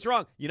think I was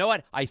wrong. You know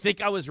what? I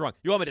think I was wrong.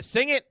 You want me to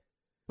sing it?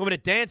 You want me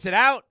to dance it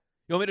out?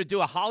 You want me to do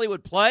a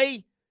Hollywood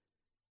play?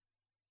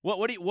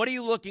 What are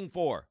you looking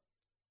for?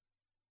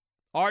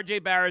 R.J.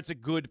 Barrett's a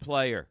good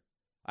player.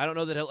 I don't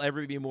know that he'll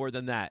ever be more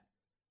than that.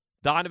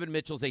 Donovan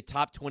Mitchell's a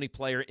top 20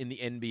 player in the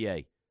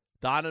NBA.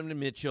 Donovan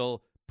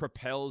Mitchell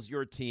propels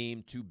your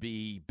team to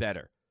be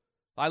better.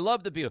 I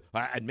love the people.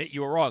 I admit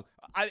you were wrong.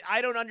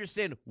 I don't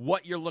understand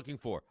what you're looking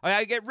for.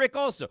 I get Rick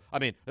also. I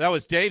mean, that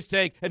was Dave's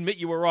take. Admit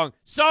you were wrong.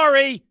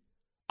 Sorry,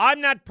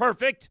 I'm not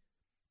perfect.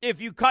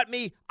 If you cut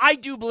me, I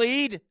do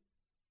bleed.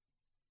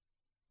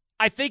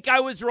 I think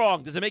I was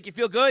wrong. Does it make you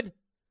feel good?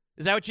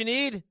 Is that what you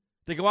need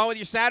to go on with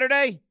your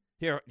Saturday?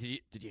 Here,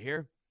 did you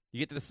hear?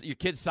 You get to your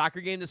kid's soccer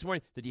game this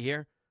morning. Did you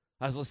hear?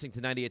 I was listening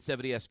to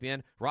 98.7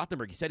 ESPN.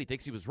 Rothenberg, he said he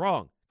thinks he was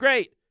wrong.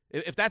 Great.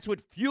 If that's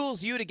what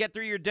fuels you to get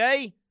through your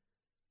day,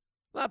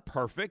 not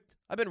perfect.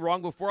 I've been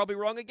wrong before. I'll be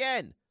wrong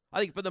again. I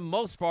think for the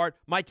most part,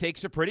 my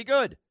takes are pretty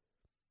good.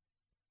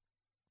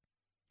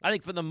 I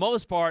think for the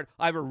most part,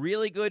 I have a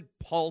really good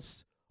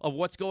pulse of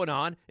what's going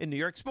on in New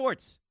York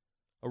sports.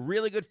 A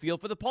really good feel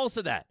for the pulse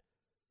of that.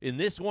 In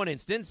this one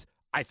instance,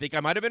 I think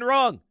I might have been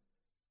wrong.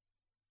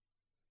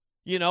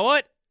 You know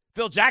what?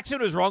 Phil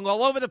Jackson was wrong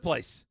all over the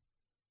place.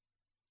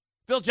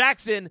 Phil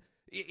Jackson,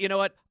 you know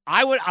what?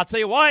 I'll tell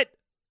you what.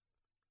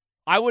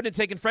 I wouldn't have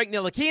taken Frank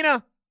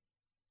Ntilikina.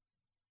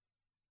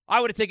 I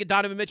would have taken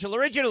Donovan Mitchell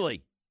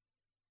originally.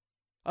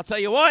 I'll tell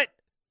you what.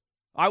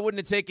 I wouldn't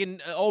have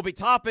taken Obi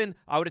Toppin.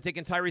 I would have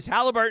taken Tyrese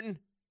Halliburton.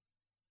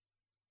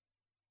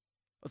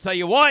 I'll tell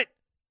you what.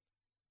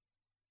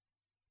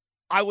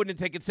 I wouldn't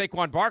have taken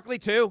Saquon Barkley,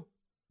 too.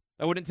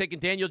 I wouldn't have taken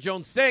Daniel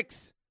Jones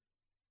 6.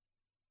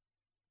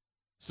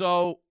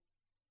 So,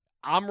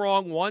 I'm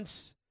wrong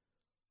once.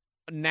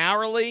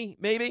 Narrowly,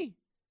 maybe.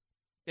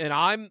 And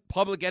I'm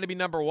public enemy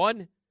number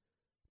one.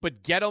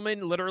 But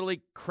Gettleman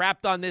literally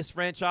crapped on this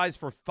franchise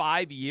for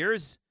 5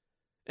 years.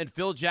 And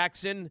Phil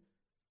Jackson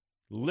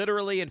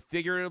literally and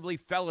figuratively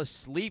fell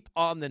asleep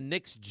on the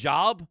Knicks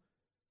job.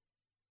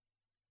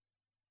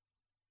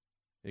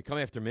 You come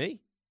after me?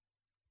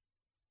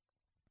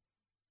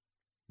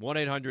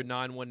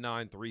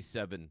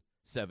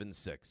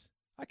 1-800-919-3776.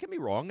 I can be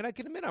wrong, and I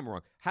can admit I'm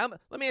wrong.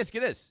 Let me ask you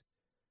this.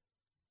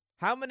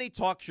 How many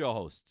talk show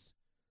hosts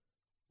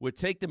would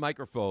take the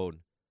microphone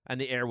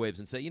and the airwaves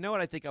and say, you know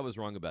what, I think I was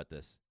wrong about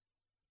this?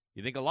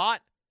 You think a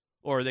lot?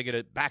 Or are they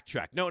going to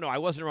backtrack? No, I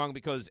wasn't wrong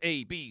because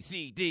A, B,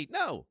 C, D.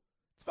 No,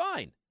 it's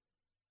fine.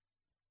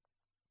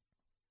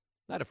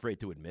 Not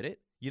afraid to admit it.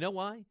 You know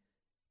why?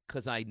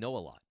 Because I know a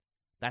lot.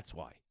 That's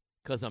why.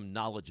 Because I'm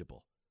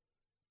knowledgeable.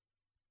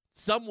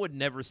 Some would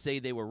never say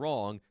they were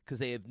wrong because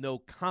they have no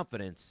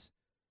confidence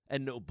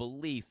and no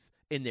belief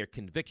in their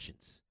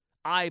convictions.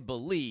 I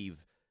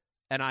believe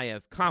and I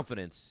have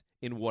confidence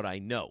in what I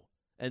know.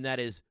 And that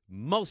is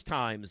most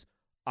times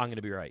I'm going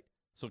to be right.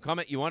 So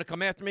you want to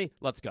come after me?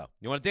 Let's go.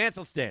 You want to dance?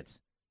 Let's dance.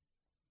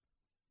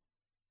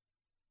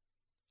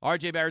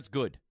 R.J. Barrett's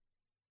good.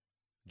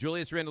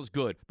 Julius Randle's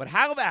good. But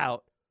how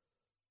about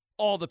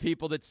all the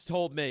people that's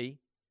told me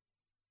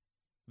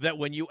that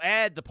when you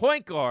add the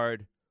point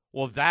guard,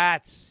 well,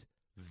 that's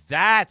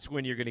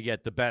when you're going to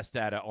get the best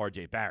out of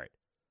R.J. Barrett.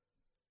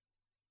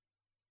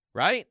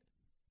 Right?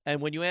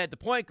 And when you add the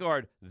point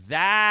guard,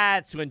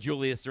 that's when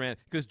Julius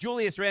Randle, because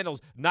Julius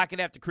Randle's not going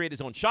to have to create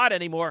his own shot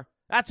anymore.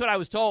 That's what I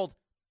was told.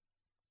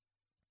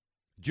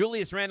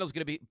 Julius Randle's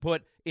going to be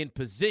put in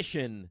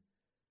position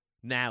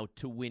now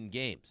to win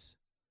games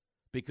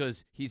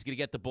because he's going to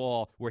get the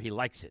ball where he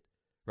likes it,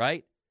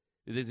 right?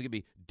 There's going to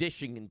be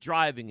dishing and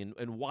driving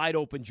and wide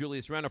open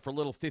Julius Randle for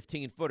little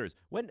 15-footers.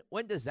 When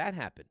does that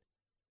happen?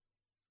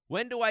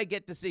 When do I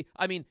get to see?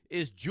 I mean,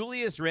 is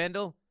Julius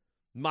Randle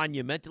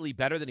monumentally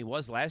better than he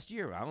was last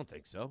year? I don't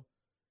think so.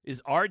 Is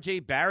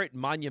R.J. Barrett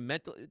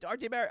monumental?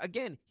 R.J. Barrett,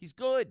 again, he's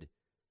good.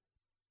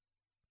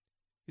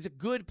 He's a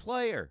good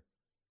player.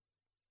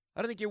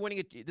 I don't think you're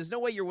winning – there's no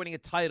way you're winning a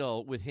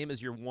title with him as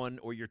your 1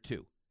 or your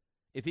 2.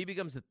 If he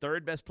becomes the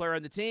third best player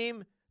on the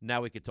team,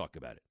 now we could talk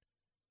about it.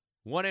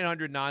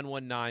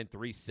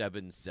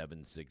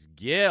 1-800-919-3776.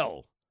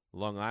 Gil,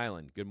 Long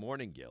Island. Good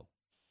morning, Gil.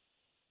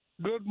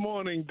 Good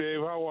morning,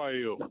 Dave. How are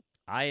you?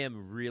 I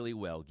am really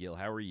well, Gil.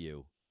 How are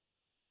you?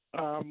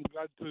 I'm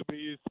glad to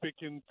be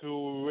speaking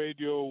to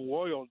Radio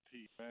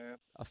Royalty, man.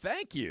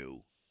 Thank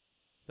you.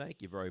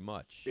 Thank you very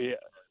much. Yeah.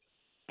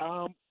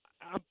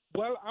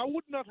 Well, I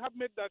would not have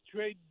made that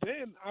trade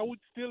then. I would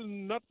still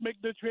not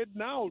make the trade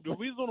now. The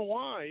reason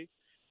why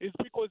is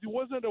because it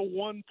wasn't a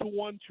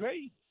 1-to-1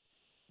 trade.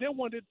 They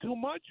wanted too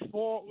much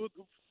for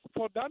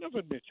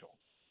Donovan Mitchell.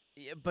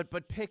 Yeah,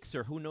 but picks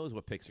are, who knows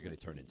what picks are going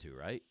to turn into,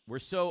 right? We're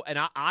so, and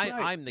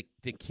I'm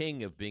the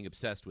king of being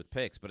obsessed with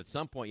picks, but at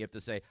some point you have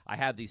to say, I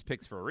have these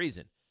picks for a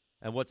reason.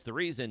 And what's the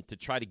reason? To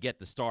try to get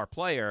the star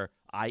player,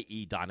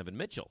 i.e. Donovan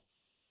Mitchell.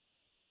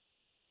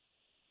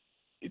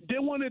 They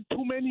wanted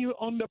too many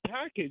on the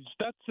package.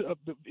 That's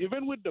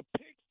even with the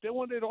picks, they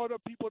wanted other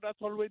people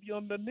that's already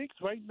on the Knicks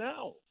right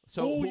now.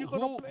 So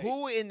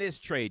who in this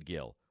trade,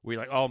 Gil? We're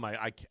like, oh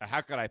my,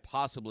 how could I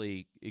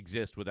possibly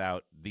exist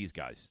without these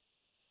guys?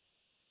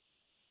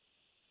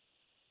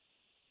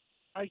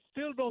 I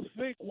still don't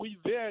think we're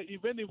there.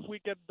 Even if we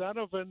get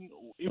Donovan,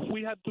 if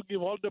we had to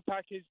give all the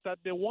package that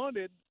they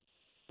wanted,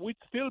 we'd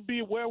still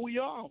be where we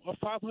are, a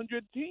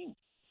 500 team.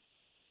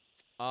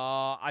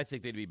 I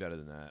think they'd be better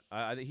than that.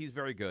 I think he's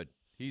very good.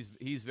 He's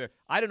very.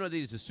 I don't know that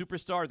he's a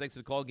superstar. Thanks for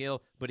the call,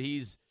 Gil. But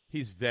he's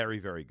very,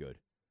 very good.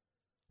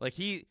 Like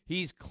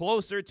he's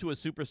closer to a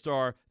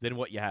superstar than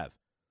what you have.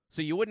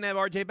 So you wouldn't have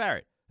R.J.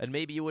 Barrett, and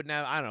maybe you wouldn't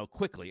have, I don't know,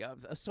 quickly.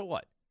 So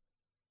what?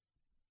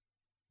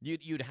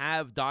 You'd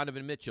have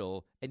Donovan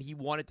Mitchell, and he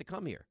wanted to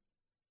come here.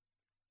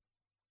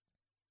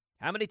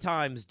 How many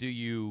times do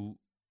you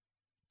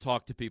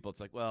talk to people? It's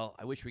like, well,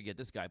 I wish we get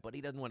this guy, but he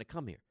doesn't want to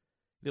come here.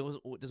 He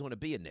doesn't want to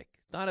be a Knick.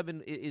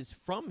 Donovan is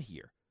from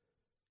here.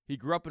 He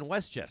grew up in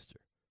Westchester,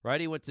 right?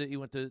 He went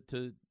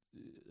to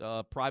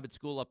private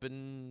school up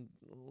in,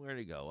 where did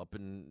he go? Up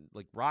in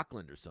like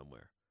Rockland or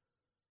somewhere.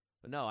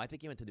 But no, I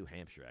think he went to New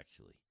Hampshire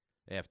actually.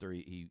 After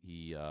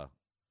he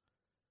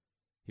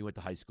went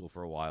to high school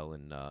for a while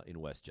in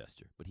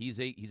Westchester. But he's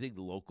a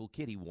local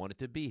kid. He wanted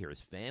to be here.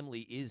 His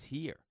family is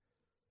here.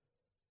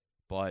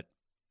 But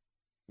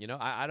I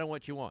don't know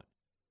what you want.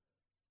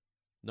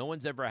 No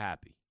one's ever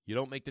happy. You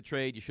don't make the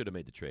trade, you should have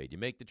made the trade. You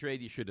make the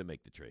trade, you should have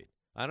made the trade.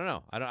 I don't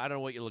know. I don't know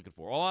what you're looking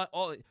for. I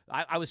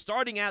was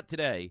starting out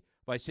today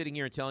by sitting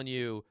here and telling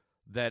you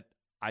that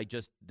I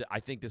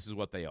think this is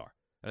what they are.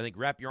 And I think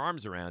wrap your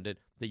arms around it,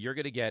 that you're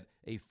going to get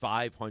a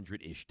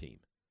 500-ish team.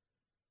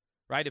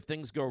 Right? If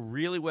things go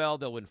really well,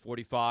 they'll win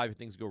 45. If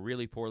things go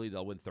really poorly,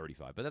 they'll win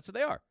 35. But that's what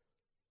they are.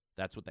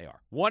 That's what they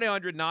are.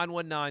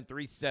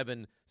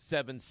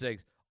 1-800-919-3776.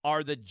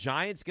 Are the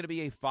Giants going to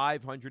be a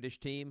 500-ish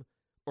team?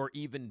 Or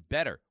even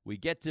better, we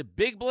get to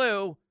Big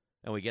Blue,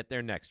 and we get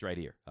there next right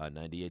here on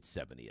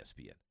 98.7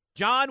 ESPN.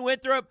 John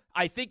Winthrop,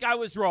 I think I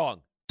was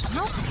wrong.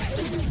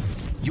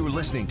 You're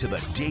listening to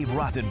the Dave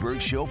Rothenberg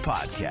Show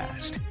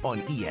podcast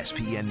on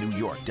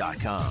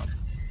ESPNNewYork.com.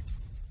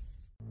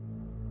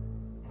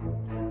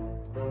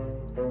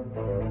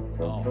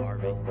 Oh,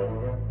 Harvey.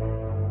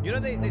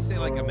 They say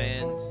like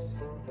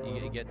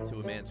you get to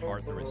a man's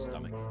heart through his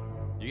stomach.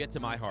 You get to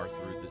my heart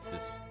through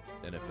this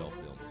NFL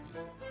film, this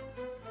music.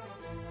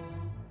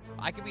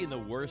 I could be in the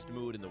worst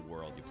mood in the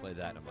world. You play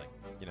that, and I'm like,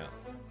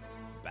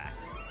 back.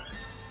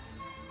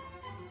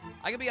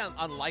 I could be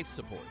on life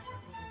support.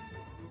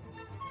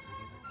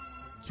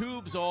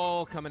 Tubes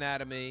all coming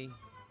out of me.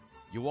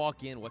 You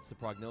walk in, what's the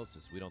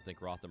prognosis? We don't think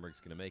Rothenberg's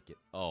going to make it.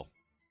 Oh,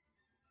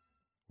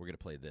 we're going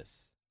to play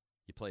this.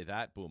 You play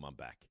that, boom, I'm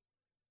back.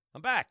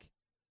 I'm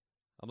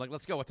like,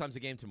 let's go. What time's the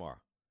game tomorrow?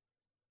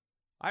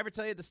 I ever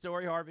tell you the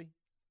story, Harvey?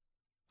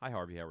 Hi,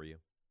 Harvey. How are you?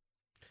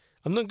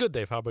 I'm doing good,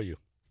 Dave. How about you?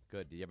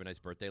 Good. Did you have a nice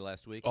birthday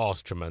last week? Oh,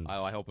 it's tremendous.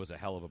 I hope it was a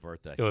hell of a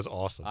birthday. It was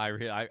awesome. I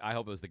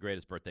hope it was the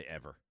greatest birthday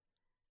ever.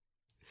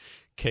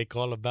 Cake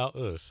all about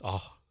us.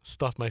 Oh,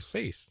 stuffed my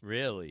face.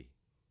 Really?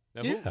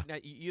 Now, yeah. Now,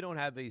 you don't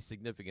have a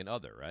significant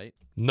other, right?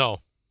 No.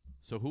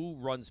 So who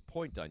runs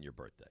point on your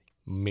birthday?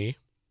 Me.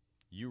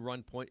 You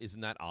run point?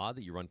 Isn't that odd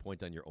that you run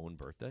point on your own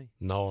birthday?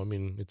 No, I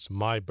mean, it's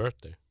my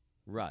birthday.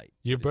 Right.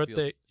 Your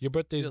birthday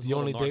is the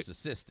only day.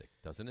 Narcissistic,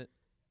 doesn't it?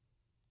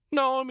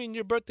 No, I mean,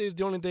 your birthday is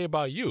the only day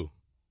about you.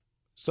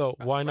 So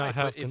why not Right,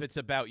 have? but if it's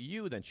about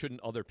you, then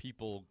shouldn't other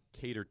people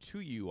cater to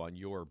you on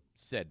your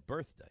said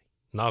birthday?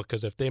 No,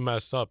 because if they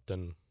mess up,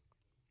 then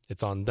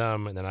it's on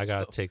them, and then I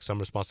gotta So- take some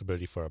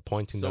responsibility for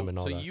appointing them and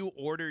all so that. you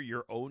order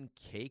your own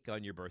cake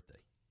on your birthday?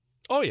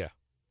 Oh yeah.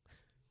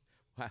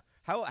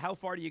 How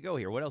far do you go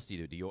here? What else do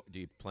you do? Do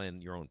you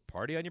plan your own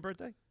party on your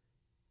birthday?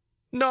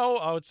 No,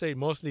 I would say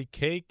mostly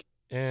cake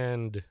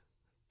and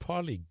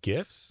probably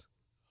gifts.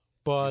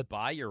 You But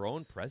buy your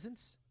own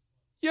presents?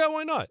 yeah,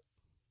 why not?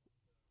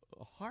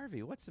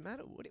 Harvey, what's the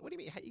matter? What do you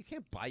mean? You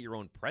can't buy your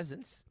own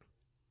presents.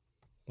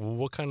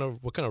 What kind of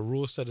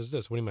rule set is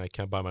this? What do you mean I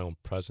can't buy my own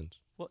presents?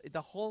 Well,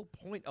 the whole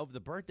point of the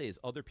birthday is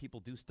other people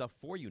do stuff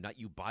for you, not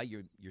you buy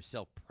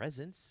yourself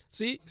presents.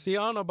 See, I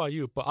don't know about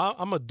you, but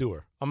I'm a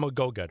doer. I'm a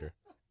go-getter.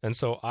 And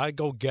so I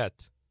go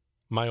get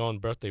my own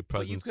birthday But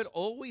presents. you could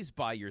always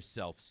buy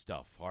yourself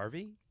stuff,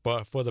 Harvey.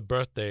 But for the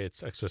birthday,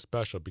 it's extra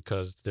special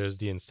because there's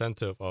the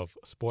incentive of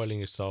spoiling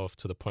yourself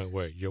to the point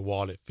where your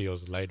wallet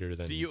feels lighter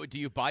than Do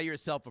you buy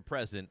yourself a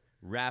present,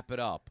 wrap it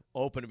up,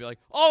 open, and be like,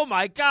 "Oh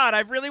my God,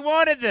 I've really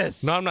wanted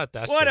this." No, I'm not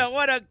that What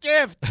silly. a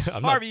gift,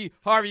 I'm not-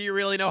 Harvey. You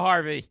really know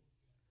Harvey.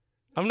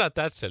 I'm not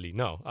that silly.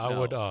 No, I No.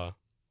 would.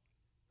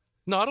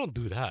 No, I don't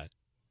do that.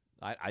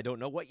 I don't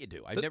know what you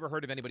do. I've never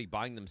heard of anybody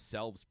buying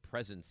themselves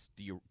presents.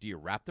 Do you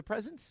wrap the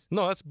presents?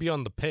 No, that's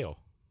beyond the pale.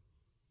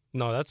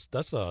 No, that's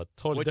a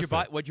totally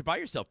different. What'd you buy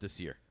yourself this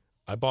year?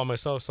 I bought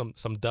myself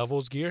some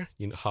Devils gear.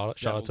 You know,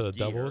 shout out to the Devil's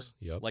gear? Devils.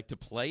 Yep. Like to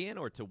play in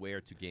or to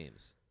wear to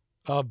games?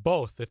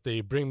 Both. If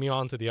they bring me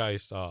onto the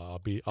ice, I'll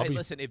be.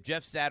 Listen, if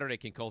Jeff Saturday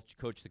can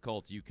coach the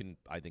Colts, you can,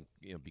 I think,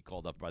 be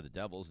called up by the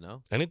Devils.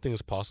 No, Anything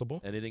is possible.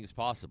 anything is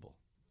possible.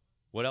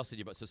 What else did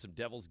you buy? So some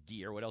Devils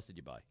gear. What else did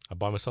you buy? I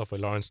bought myself a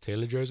Lawrence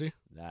Taylor jersey.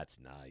 That's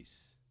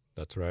nice.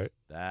 That's right.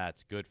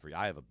 That's good for you.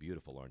 I have a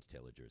beautiful Lawrence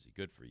Taylor jersey.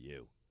 Good for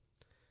you.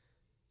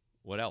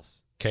 What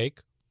else?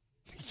 Cake.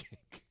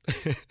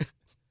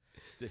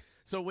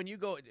 So when you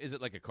go, is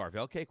it like a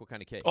Carvel cake? What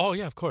kind of cake? Oh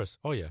yeah, of course.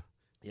 Oh yeah.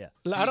 Yeah.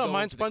 I you don't go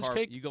mind into the sponge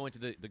cake. You go into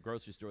the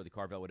grocery store, the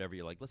Carvel, whatever.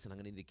 You're like, listen, I'm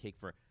gonna need a cake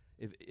for.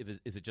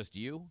 Is it just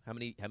you? How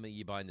many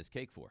you buying this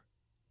cake for?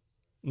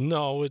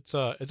 No, it's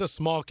a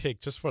small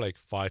cake just for like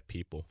 5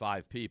 people.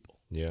 5 people.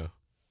 Yeah.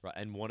 Right.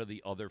 And one of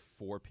the other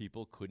 4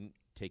 people couldn't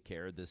take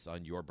care of this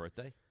on your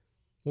birthday.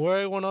 Where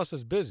everyone else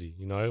is busy.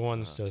 You know,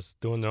 everyone's Uh-huh. just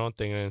doing their own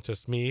thing, and it's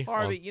just me.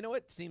 Harvey, you know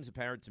what seems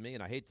apparent to me,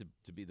 and I hate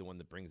to be the one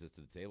that brings this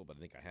to the table, but I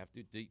think I have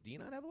to. Do you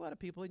not have a lot of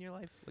people in your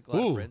life, like a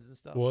lot of friends and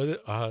stuff? Well,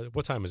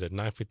 what time is it?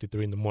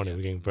 9:53 in the morning. Yeah.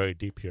 We're getting very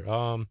deep here.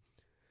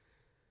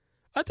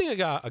 I think I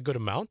got a good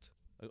amount.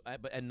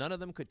 And none of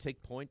them could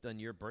take point on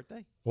your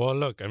birthday. Well,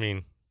 look, I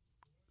mean,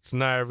 it's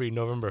not every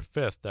November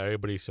 5th that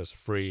everybody's just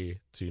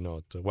free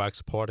to to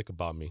wax poetic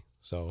about me.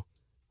 So,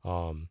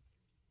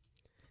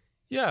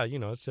 yeah,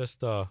 it's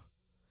just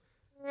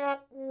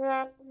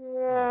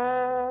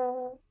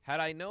Had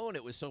I known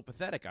it was so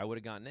pathetic, I would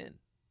have gotten in.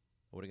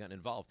 I would have gotten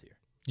involved here.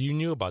 You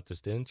knew about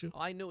this, didn't you?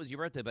 I knew it was your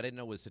birthday, but I didn't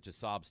know it was such a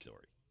sob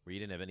story where you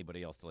didn't have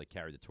anybody else to like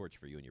carry the torch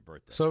for you on your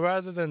birthday. So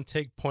rather than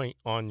take point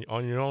on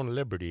your own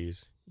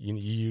liberties,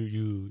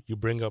 you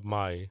bring up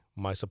my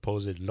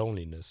supposed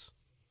loneliness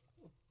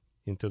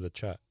into the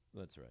chat.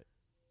 That's right.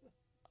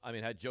 I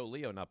mean, had Joe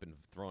Leo not been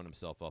throwing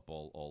himself up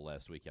all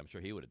last week, I'm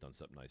sure he would have done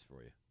something nice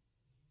for you.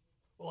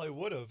 Well, I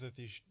would have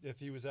if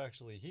he was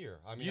actually here.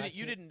 I mean,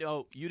 You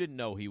didn't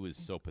know he was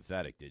so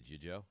pathetic, did you,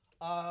 Joe?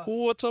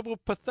 What's up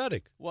with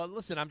pathetic? Well,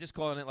 listen, I'm just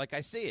calling it like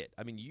I see it.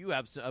 I mean, you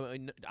have.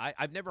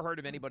 I've never heard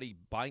of anybody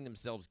buying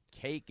themselves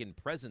cake and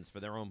presents for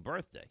their own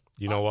birthday.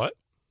 You know what?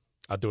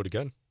 I'll do it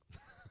again.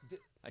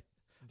 But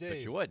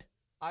Dave, you would.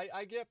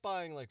 I get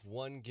buying like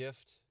one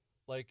gift,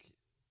 like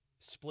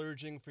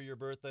splurging for your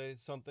birthday,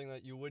 something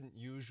that you wouldn't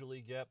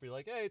usually get. Be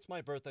like, hey, it's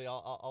my birthday,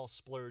 I'll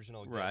splurge and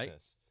I'll get Right.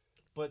 this.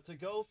 But to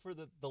go for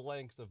the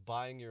length of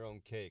buying your own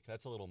cake,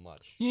 that's a little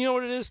much. You know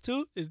what it is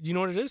too? You know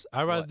what it is?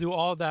 I'd rather What? do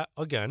all that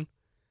again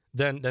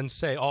than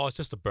say, oh, it's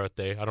just a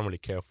birthday. I don't really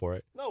care for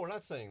it. No, we're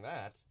not saying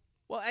that.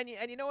 Well, and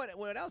you know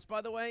what else, by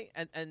the way?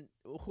 And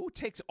who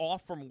takes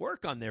off from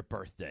work on their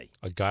birthday?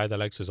 A guy that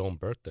likes his own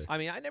birthday. I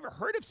mean, I never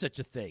heard of such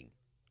a thing.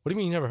 What do you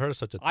mean you never heard of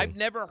such a thing? I've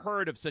never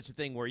heard of such a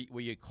thing where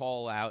you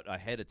call out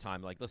ahead of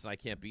time, like, listen, I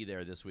can't be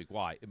there this week.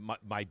 Why?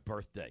 My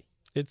birthday.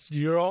 It's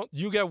your own.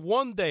 You get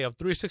one day of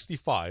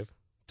 365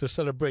 to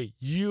celebrate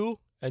you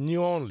and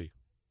you only.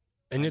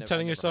 And you're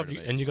telling yourself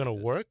you're going to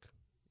work?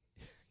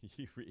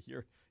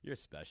 You're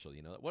special,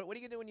 you know. What are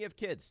you gonna do when you have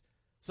kids?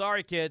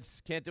 Sorry,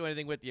 kids, can't do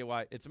anything with you.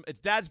 Why? It's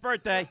Dad's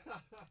birthday.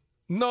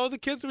 No, the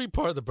kids will be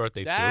part of the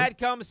birthday Dad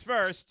too. comes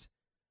first.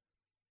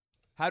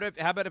 How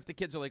about if the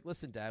kids are like,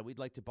 listen, Dad, we'd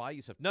like to buy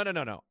you stuff. No.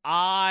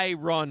 I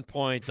run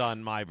point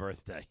on my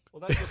birthday.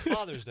 Well, that's what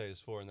Father's Day is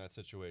for in that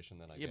situation.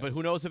 Then I Yeah, guess. but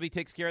who knows if he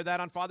takes care of that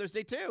on Father's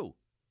Day too?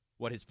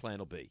 What his plan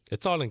will be.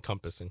 It's all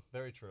encompassing.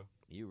 Very true.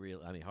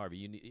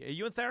 Harvey, are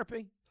you in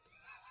therapy?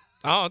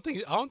 I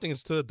don't think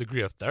it's to the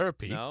degree of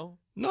therapy. No.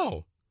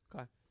 No.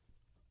 Okay.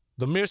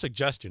 The mere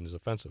suggestion is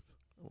offensive.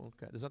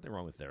 Okay. There's nothing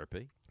wrong with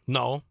therapy.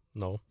 No.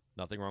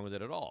 Nothing wrong with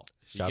it at all.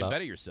 Shut you can up.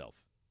 better yourself.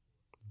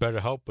 Better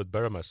help would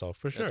better myself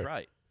for sure. That's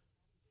right.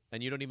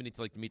 And you don't even need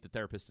to meet the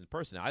therapist in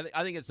person. I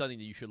think it's something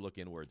that you should look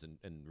inwards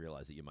and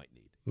realize that you might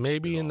need.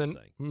 Maybe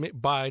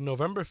by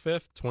November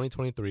 5th,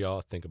 2023, I'll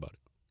think about it.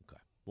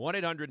 Okay.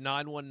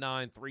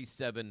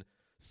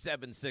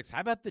 1-800-919-3776.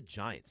 How about the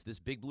Giants? This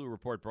Big Blue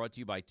Report brought to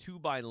you by 2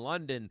 by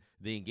London,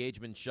 the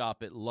engagement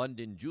shop at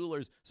London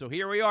Jewelers. So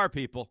here we are,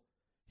 people.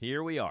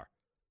 Here we are.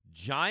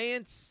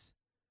 Giants,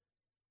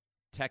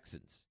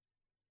 Texans.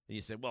 And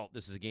you said, well,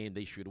 this is a game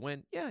they should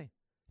win. Yeah,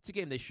 it's a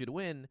game they should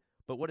win.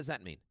 But what does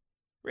that mean?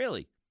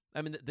 Really?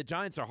 I mean, the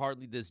Giants are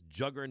hardly this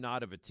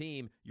juggernaut of a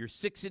team. You're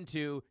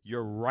 6-2.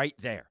 You're right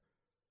there.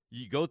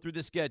 You go through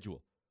the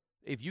schedule.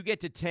 If you get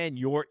to 10,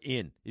 you're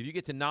in. If you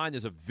get to 9,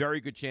 there's a very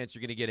good chance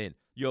you're going to get in.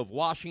 You have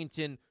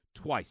Washington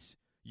twice.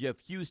 You have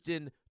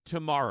Houston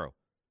tomorrow.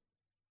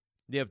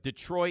 You have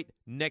Detroit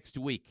next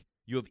week.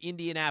 You have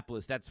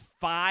Indianapolis. That's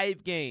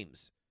 5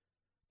 games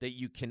that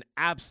you can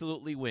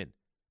absolutely win.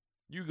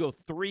 You go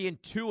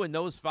 3-2 in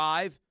those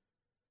 5,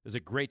 there's a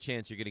great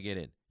chance you're going to get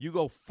in. You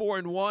go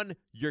 4-1,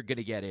 you're going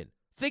to get in.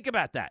 Think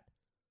about that.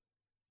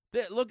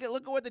 Look at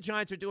what the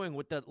Giants are doing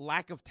with the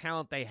lack of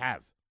talent they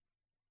have.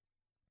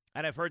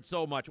 And I've heard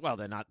so much. Well,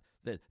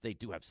 they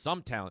do have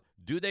some talent.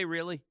 Do they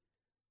really?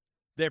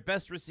 Their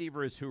best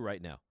receiver is who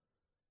right now?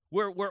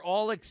 We're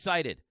all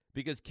excited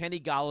because Kenny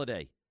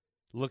Golladay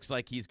looks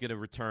like he's going to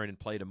return and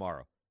play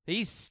tomorrow.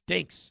 He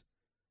stinks.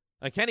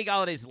 Kenny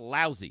Galladay's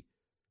lousy.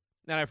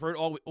 And I've heard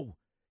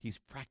he's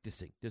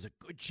practicing. There's a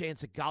good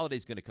chance that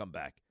Galladay's going to come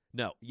back.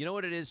 No, you know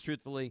what it is,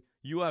 truthfully?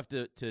 You have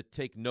to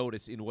take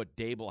notice in what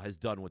Dable has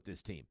done with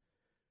this team.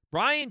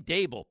 Brian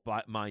Dable,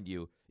 mind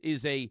you,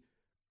 is a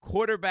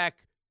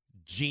quarterback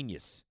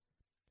genius.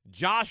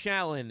 Josh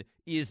Allen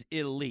is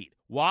elite.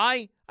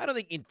 Why? I don't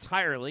think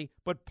entirely,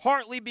 but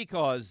partly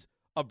because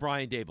of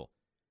Brian Dable.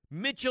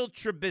 Mitchell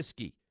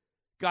Trubisky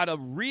got a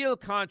real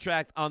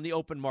contract on the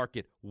open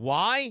market.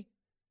 Why?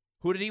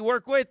 Who did he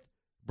work with?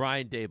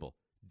 Brian Dable.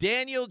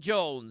 Daniel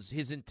Jones,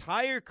 his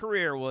entire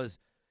career was,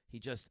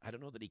 I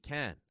don't know that he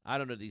can. I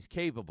don't know that he's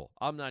capable.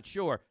 I'm not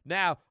sure.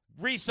 Now,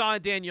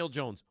 re-sign Daniel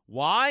Jones.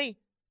 Why?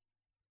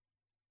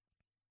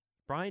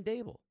 Brian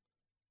Dable.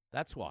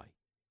 That's why.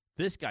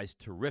 This guy's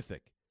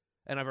terrific.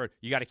 And I've heard,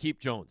 you got to keep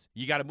Jones.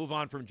 You got to move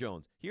on from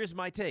Jones. Here's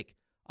my take.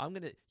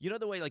 You know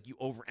the way you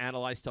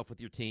overanalyze stuff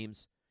with your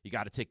teams? You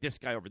got to take this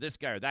guy over this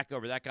guy or that guy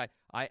over that guy.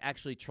 I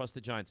actually trust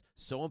the Giants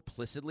so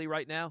implicitly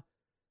right now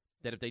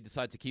that if they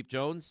decide to keep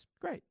Jones,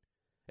 great.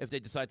 If they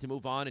decide to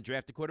move on and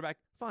draft a quarterback,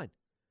 fine.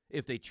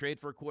 If they trade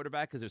for a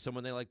quarterback because there's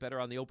someone they like better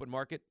on the open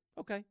market,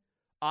 okay.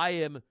 I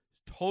am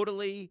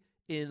totally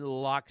in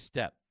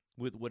lockstep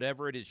with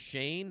whatever it is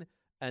Shane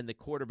and the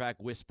quarterback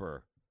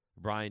whisperer,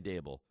 Brian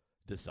Dable,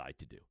 decide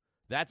to do.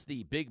 That's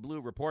the Big Blue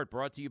Report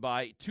brought to you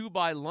by 2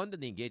 by London,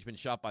 the engagement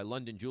shop by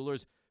London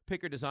Jewelers.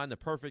 Pick or design the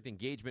perfect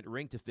engagement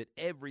ring to fit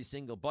every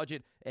single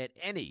budget at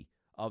any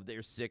of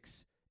their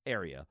 6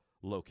 area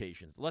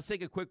locations. Let's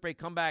take a quick break,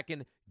 come back,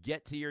 and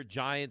get to your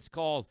Giants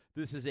calls.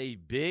 This is a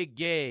big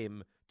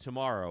game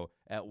tomorrow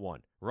at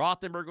 1.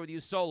 Rothenberg with you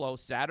solo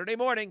Saturday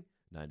morning,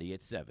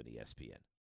 98.7 ESPN.